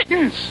the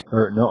Britons?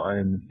 Or no,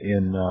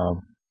 in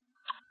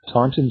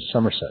Taunton,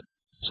 Somerset.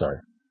 Sorry.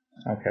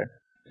 Okay.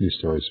 These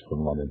stories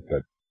from London,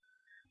 but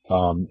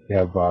you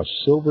have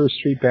Silver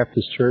Street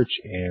Baptist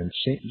Church and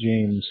St.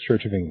 James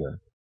Church of England.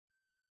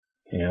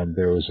 And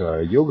there was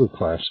a yoga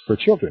class for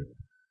children.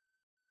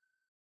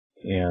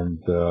 And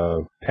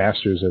the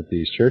pastors at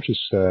these churches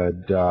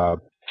said,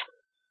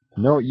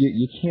 no,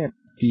 you can't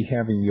be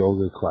having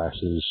yoga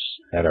classes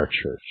at our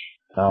church.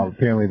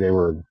 Apparently they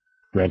were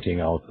renting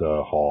out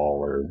the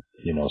hall or,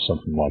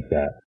 something like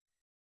that.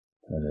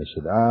 And they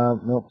said,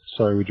 nope,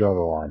 sorry, we draw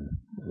the line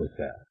with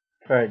that.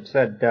 Right,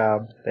 said,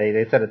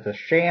 they said it's a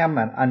sham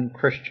and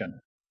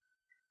unchristian.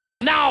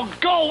 Now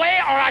go away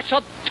or I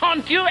shall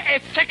taunt you a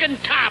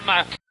second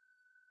time.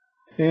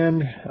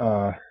 And,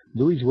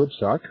 Louise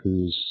Woodstock,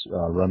 who's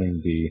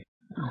running the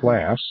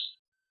class,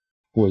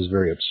 was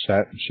very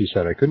upset. She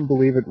said, I couldn't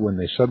believe it when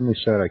they suddenly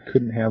said I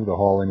couldn't have the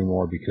hall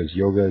anymore because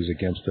yoga is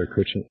against their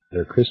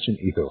Christian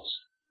ethos.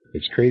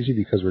 It's crazy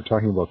because we're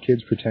talking about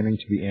kids pretending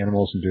to be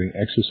animals and doing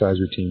exercise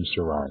routines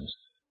to rhymes.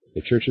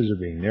 The churches are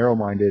being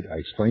narrow-minded. I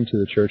explained to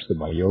the church that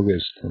my yoga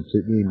is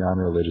completely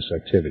non-religious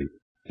activity.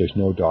 There's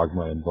no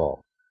dogma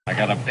involved. I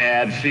got a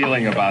bad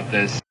feeling about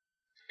this.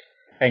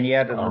 And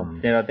yet,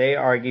 they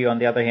argue, on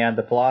the other hand,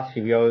 the philosophy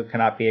of yoga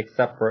cannot be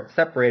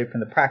separated from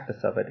the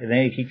practice of it, and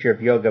any teacher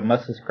of yoga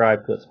must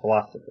ascribe to its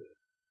philosophy.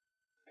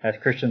 As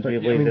Christians, we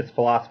believe this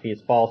philosophy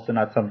is false and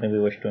not something we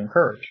wish to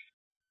encourage.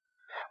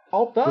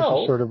 Although,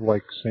 this is sort of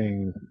like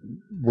saying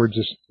we're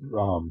just,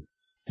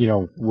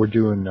 we're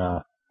doing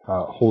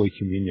Holy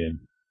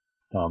Communion,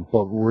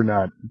 but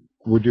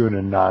we're doing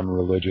a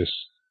non-religious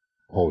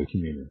Holy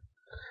Communion.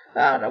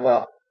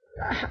 Well,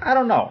 I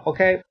don't know.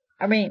 Okay,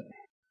 I mean,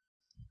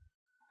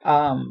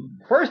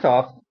 first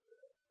off,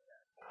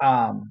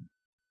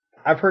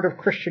 I've heard of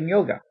Christian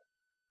yoga.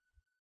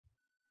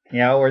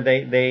 Where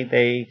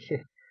they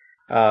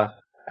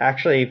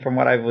actually, from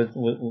what I was,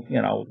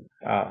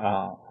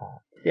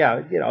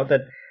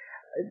 that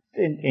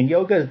in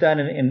yoga is done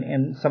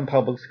in some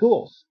public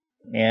schools,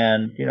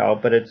 and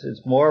but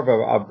it's more of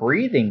a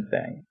breathing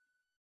thing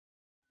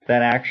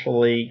than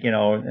actually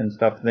and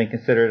stuff than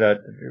considered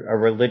a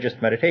religious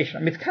meditation.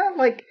 I mean, it's kind of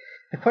like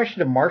the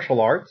question of martial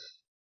arts.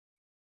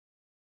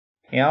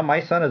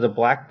 My son is a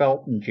black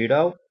belt in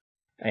judo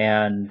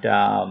and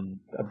a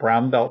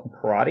brown belt in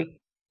karate.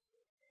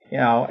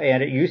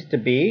 And it used to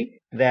be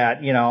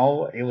that,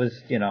 it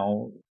was,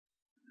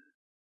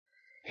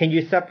 can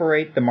you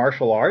separate the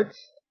martial arts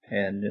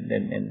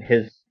and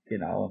his,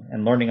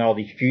 and learning all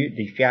these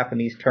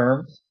Japanese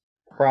terms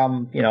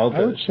from, I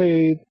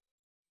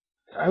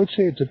would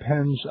say it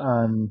depends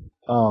on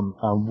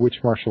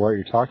which martial art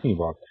you're talking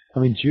about. I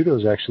mean, judo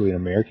is actually an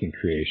American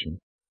creation.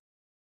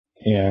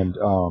 And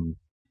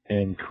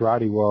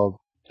karate,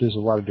 well, there's a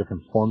lot of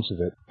different forms of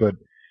it, but,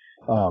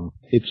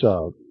 it's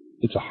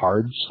a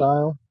hard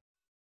style.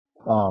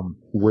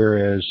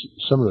 Whereas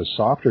some of the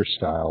softer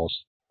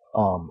styles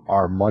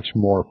are much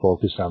more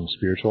focused on the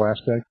spiritual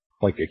aspect.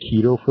 Like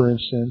Aikido, for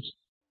instance,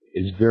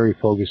 is very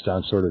focused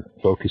on sort of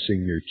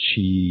focusing your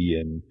chi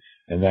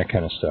and that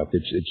kind of stuff.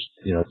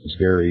 It's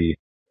very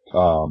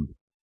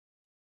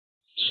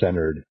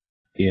centered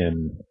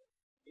in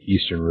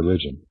Eastern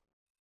religion,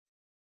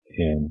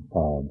 in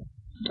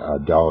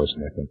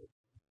Taoism, I think,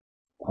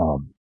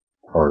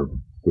 or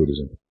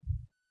Buddhism.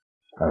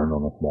 I don't know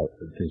enough about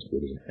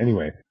Buddhism.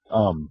 Anyway.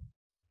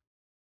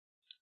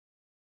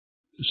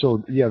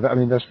 So, yeah, I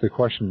mean, that's the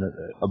question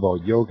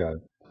about yoga.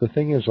 The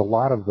thing is, a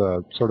lot of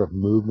the sort of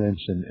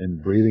movements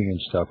and breathing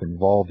and stuff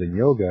involved in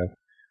yoga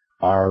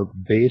are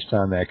based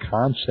on that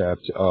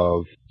concept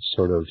of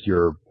sort of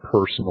your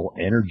personal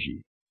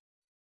energy,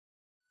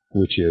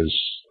 which is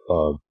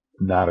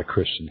not a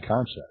Christian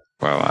concept.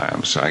 Well, I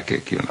am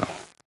psychic,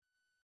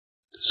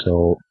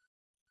 So,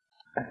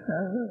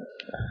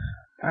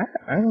 I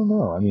don't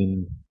know. I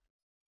mean,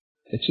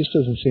 it just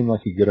doesn't seem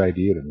like a good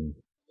idea to me.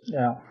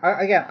 Yeah.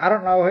 I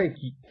don't know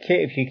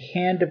if you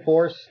can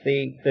divorce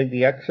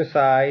the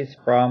exercise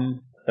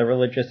from the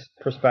religious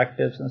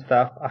perspectives and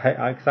stuff.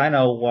 Because I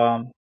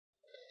know,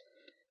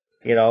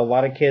 a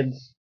lot of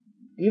kids,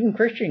 even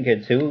Christian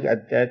kids who,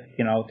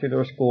 through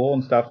their school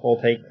and stuff, will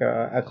take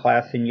a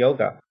class in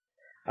yoga.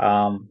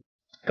 A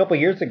couple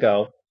of years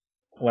ago,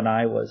 when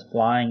I was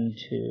flying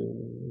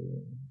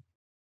to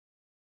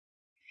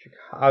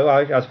Chicago,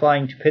 I was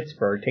flying to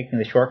Pittsburgh, taking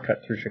the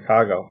shortcut through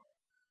Chicago.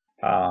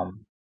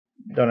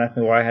 Don't ask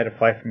me why I had to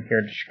fly from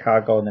here to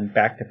Chicago and then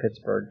back to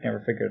Pittsburgh. Never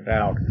figured it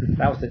out.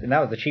 That was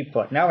the cheap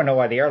flight. Now I know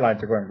why the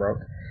airlines are going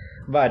broke.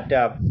 But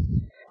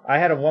I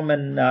had a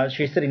woman.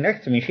 She's sitting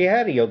next to me. She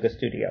had a yoga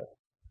studio,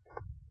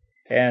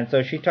 and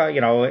so she taught.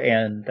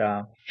 And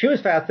she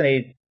was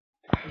fascinated.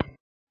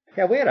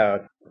 Yeah, we had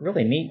a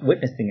really neat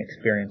witnessing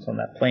experience on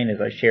that plane as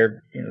I shared,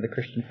 the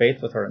Christian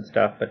faith with her and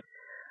stuff. But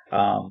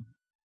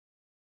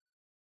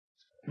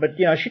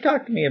she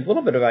talked to me a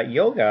little bit about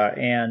yoga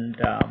and.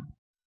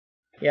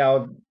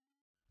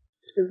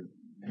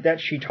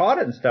 That she taught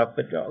it and stuff,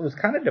 but it was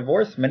kind of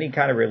divorced from any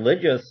kind of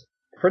religious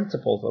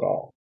principles at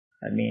all.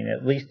 I mean,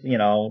 at least,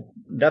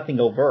 nothing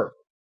overt.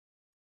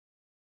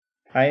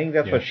 I think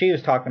that's what she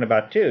was talking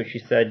about too. She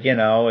said,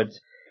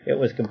 it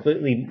was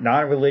completely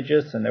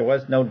non-religious and there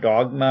was no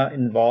dogma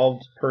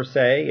involved per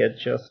se.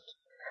 It's just,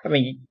 I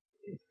mean,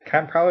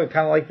 probably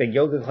kind of like the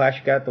yoga class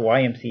you got at the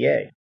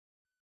YMCA.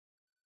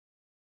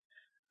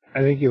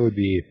 I think it would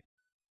be,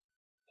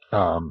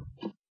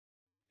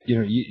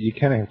 you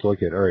kind of have to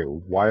look at, all right,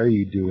 why are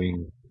you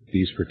doing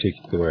these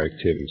particular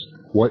activities?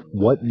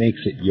 What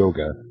makes it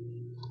yoga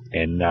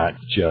and not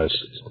just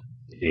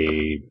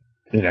an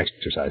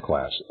exercise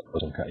class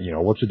of some kind?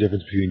 What's the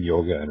difference between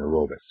yoga and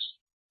aerobics?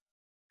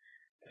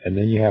 And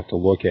then you have to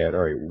look at,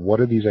 all right, what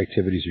are these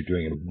activities you're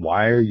doing and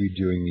why are you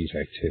doing these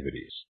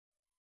activities?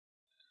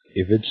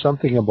 If it's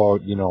something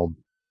about,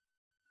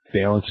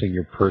 balancing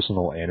your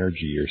personal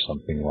energy or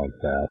something like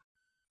that,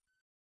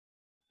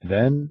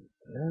 then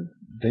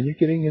you're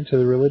getting into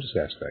the religious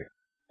aspect.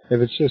 If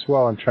it's just,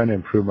 I'm trying to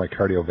improve my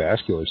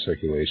cardiovascular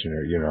circulation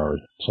or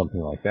something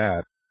like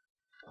that,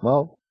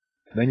 well,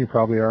 then you're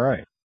probably all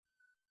right.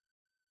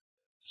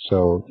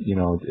 So,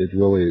 it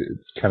really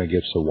kind of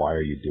gets to why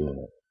are you doing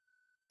it.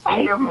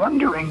 I am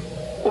wondering,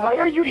 why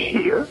are you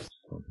here?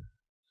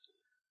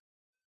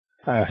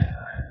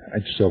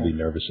 I'd still be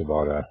nervous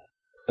about,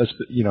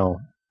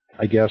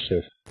 I guess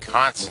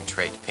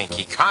Concentrate,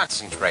 Pinky,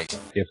 concentrate.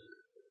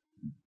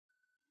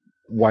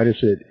 Why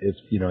does it,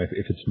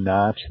 if it's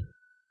not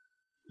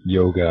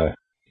yoga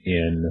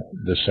in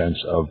the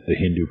sense of the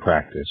Hindu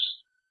practice,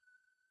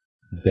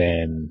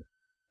 then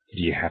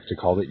do you have to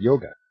call it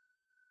yoga?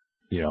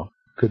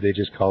 Could they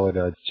just call it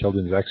a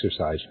children's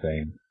exercise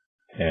thing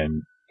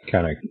and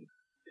kind of,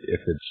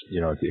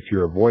 if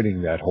you're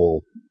avoiding that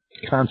whole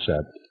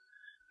concept,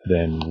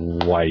 then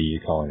why are you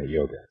calling it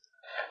yoga?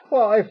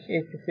 Well, if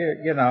you're,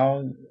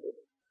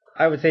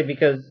 I would say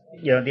because,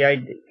 the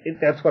idea,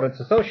 that's what it's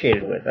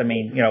associated with. I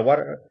mean,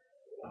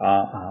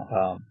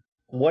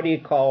 what do you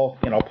call,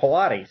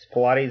 Pilates?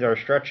 Pilates are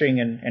stretching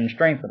and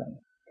strengthening.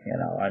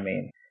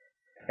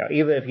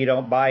 Even if you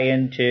don't buy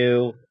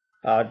into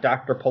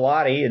Dr.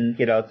 Pilate and,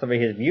 some of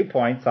his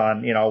viewpoints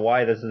on,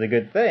 why this is a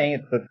good thing,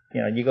 it's that,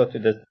 you go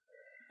through this,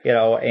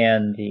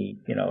 and the,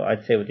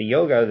 I'd say with the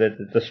yoga,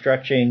 the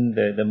stretching,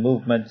 the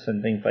movements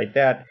and things like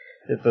that,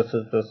 this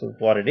is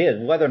what it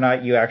is, whether or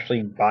not you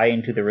actually buy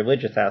into the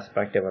religious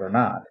aspect of it or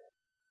not.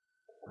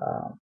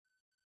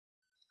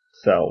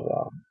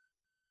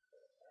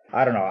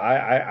 I don't know.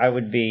 I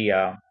would be,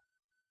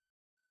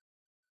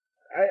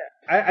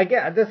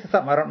 again, this is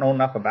something I don't know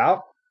enough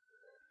about.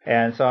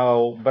 And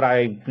so, but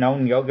I've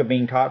known yoga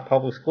being taught in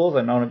public schools.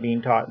 I've known it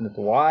being taught in the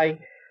Y.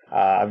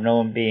 I've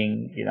known it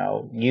being,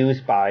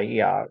 used by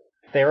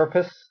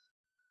therapists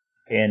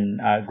in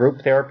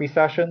group therapy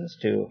sessions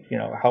to,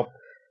 help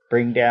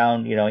bring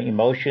down,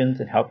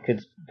 emotions and help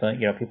kids,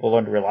 people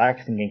learn to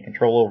relax and gain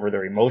control over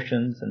their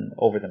emotions and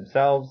over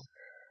themselves.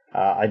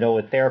 I know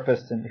with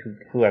therapists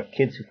who have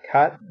kids who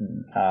cut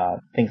and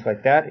things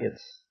like that,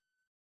 it's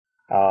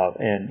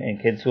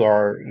and kids who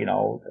are,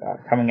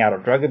 coming out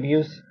of drug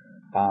abuse.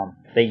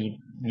 They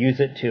use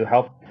it to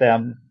help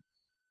them,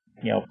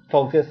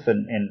 focus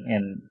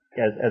and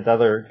as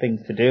other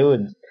things to do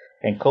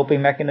and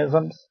coping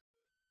mechanisms.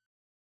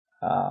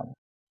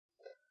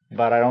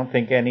 But I don't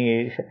think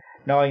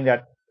knowing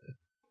that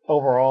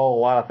overall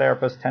a lot of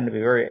therapists tend to be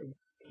very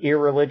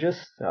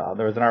irreligious.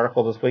 There was an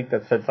article this week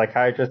that said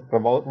psychiatrists are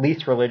the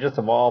least religious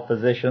of all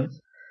physicians.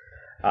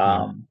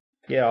 I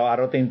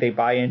don't think they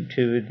buy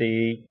into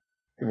the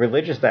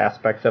religious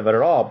aspects of it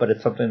at all, but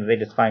it's something that they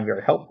just find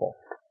very helpful.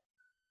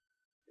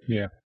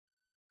 Yeah.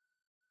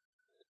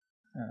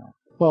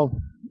 Well,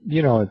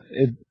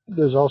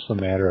 there's also a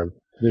matter of,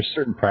 there's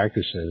certain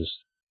practices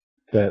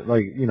that,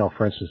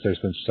 for instance, there's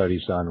been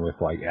studies done with,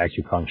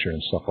 acupuncture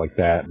and stuff like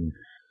that, and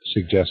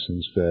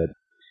suggestions that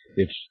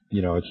it's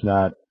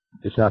not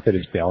that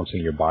it's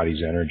balancing your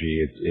body's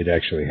energy, it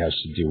actually has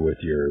to do with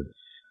your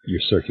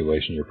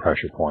circulation, your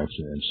pressure points,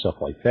 and stuff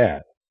like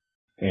that.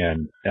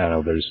 And I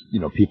know there's,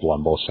 people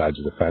on both sides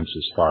of the fence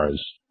as far as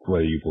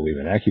whether you believe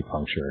in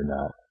acupuncture or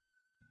not.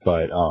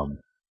 But,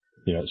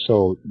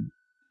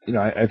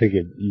 I think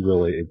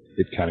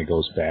it kind of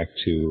goes back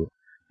to,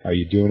 are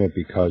you doing it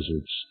because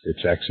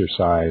it's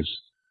exercise?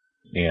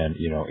 And,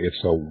 if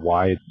so,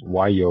 why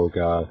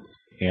yoga?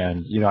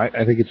 And,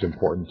 I think it's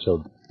important.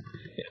 So,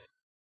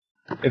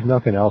 if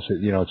nothing else,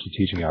 it's a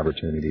teaching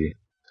opportunity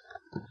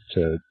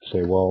to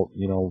say, well,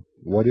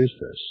 what is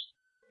this?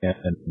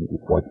 And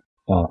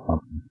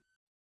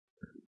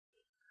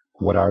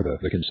what are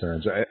the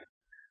concerns? I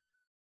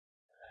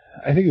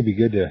think it'd be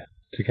good to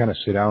kind of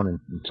sit down and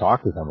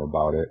talk with them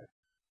about it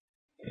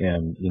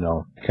and,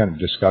 kind of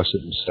discuss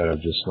it instead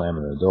of just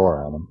slamming the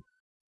door on them,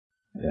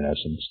 in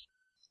essence.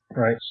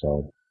 Right.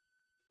 So,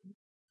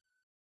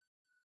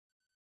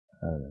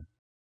 I don't know.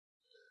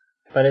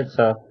 But it's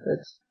an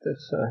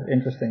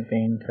interesting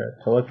thing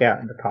to look at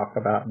and to talk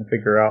about and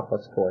figure out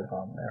what's going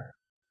on there.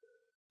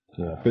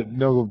 Yeah, but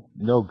no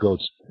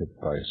goats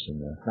advice in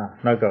there.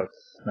 No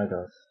goats. No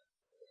goats.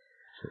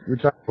 So we're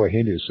talking about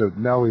Hindus, so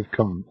now we've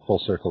come full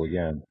circle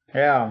again.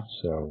 Yeah.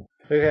 So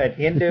we've had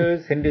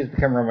Hindus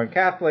become Roman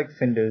Catholics,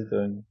 Hindus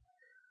doing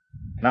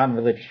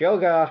non-religious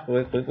yoga.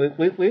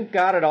 We've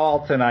got it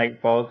all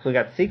tonight, folks. We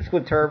got Sikhs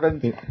with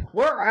turbans.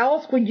 Where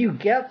else would you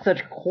get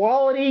such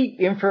quality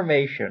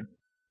information?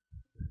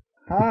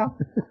 Huh?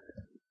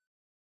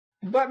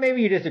 But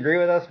maybe you disagree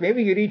with us.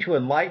 Maybe you need to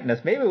enlighten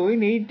us. Maybe we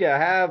need to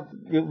have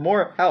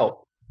more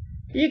help.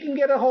 You can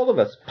get a hold of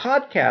us.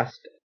 Podcast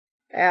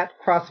at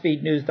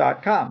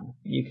CrossFeedNews.com.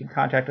 You can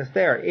contact us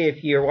there.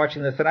 If you're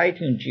watching this at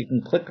iTunes, you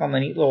can click on the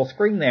neat little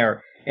screen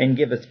there and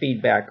give us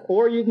feedback.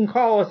 Or you can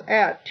call us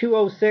at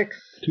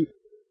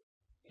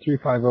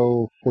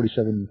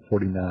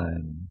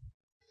 206-350-4749.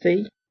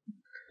 See?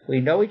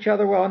 We know each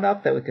other well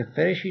enough that we can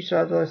finish each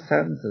other's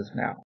sentences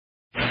now.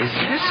 Is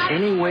this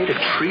any way to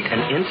treat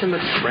an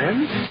intimate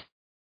friend?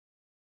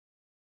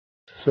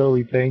 So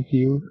we thank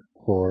you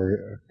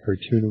for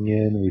tuning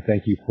in. We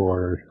thank you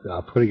for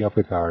putting up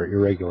with our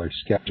irregular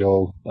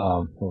schedule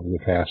over the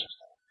past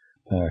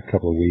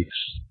couple of weeks,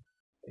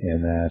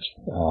 and that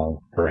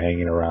for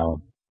hanging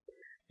around.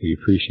 We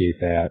appreciate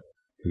that.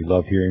 We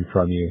love hearing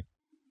from you,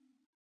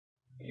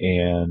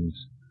 and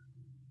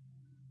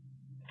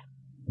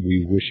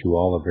we wish you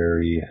all a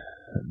very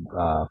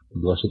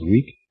blessed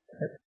week.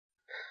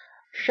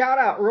 Shout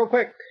out real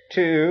quick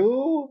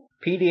to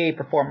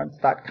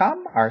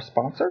PDAperformance.com, our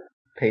sponsor,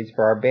 pays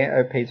for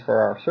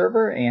our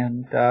server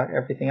and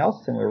everything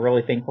else, and we're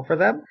really thankful for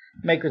them.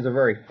 Makers of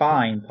very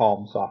fine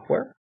Palm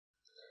software.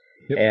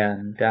 Yep.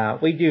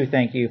 And we do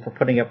thank you for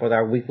putting up with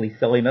our weekly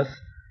silliness,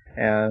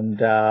 and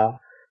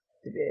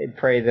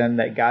pray then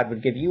that God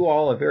would give you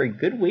all a very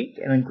good week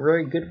and a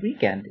very good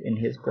weekend in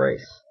His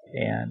grace.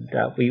 And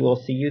we will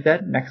see you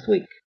then next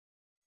week.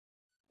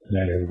 Good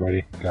night,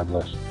 everybody. God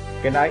bless.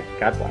 Good night.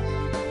 God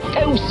bless.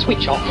 Go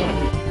switch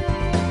off.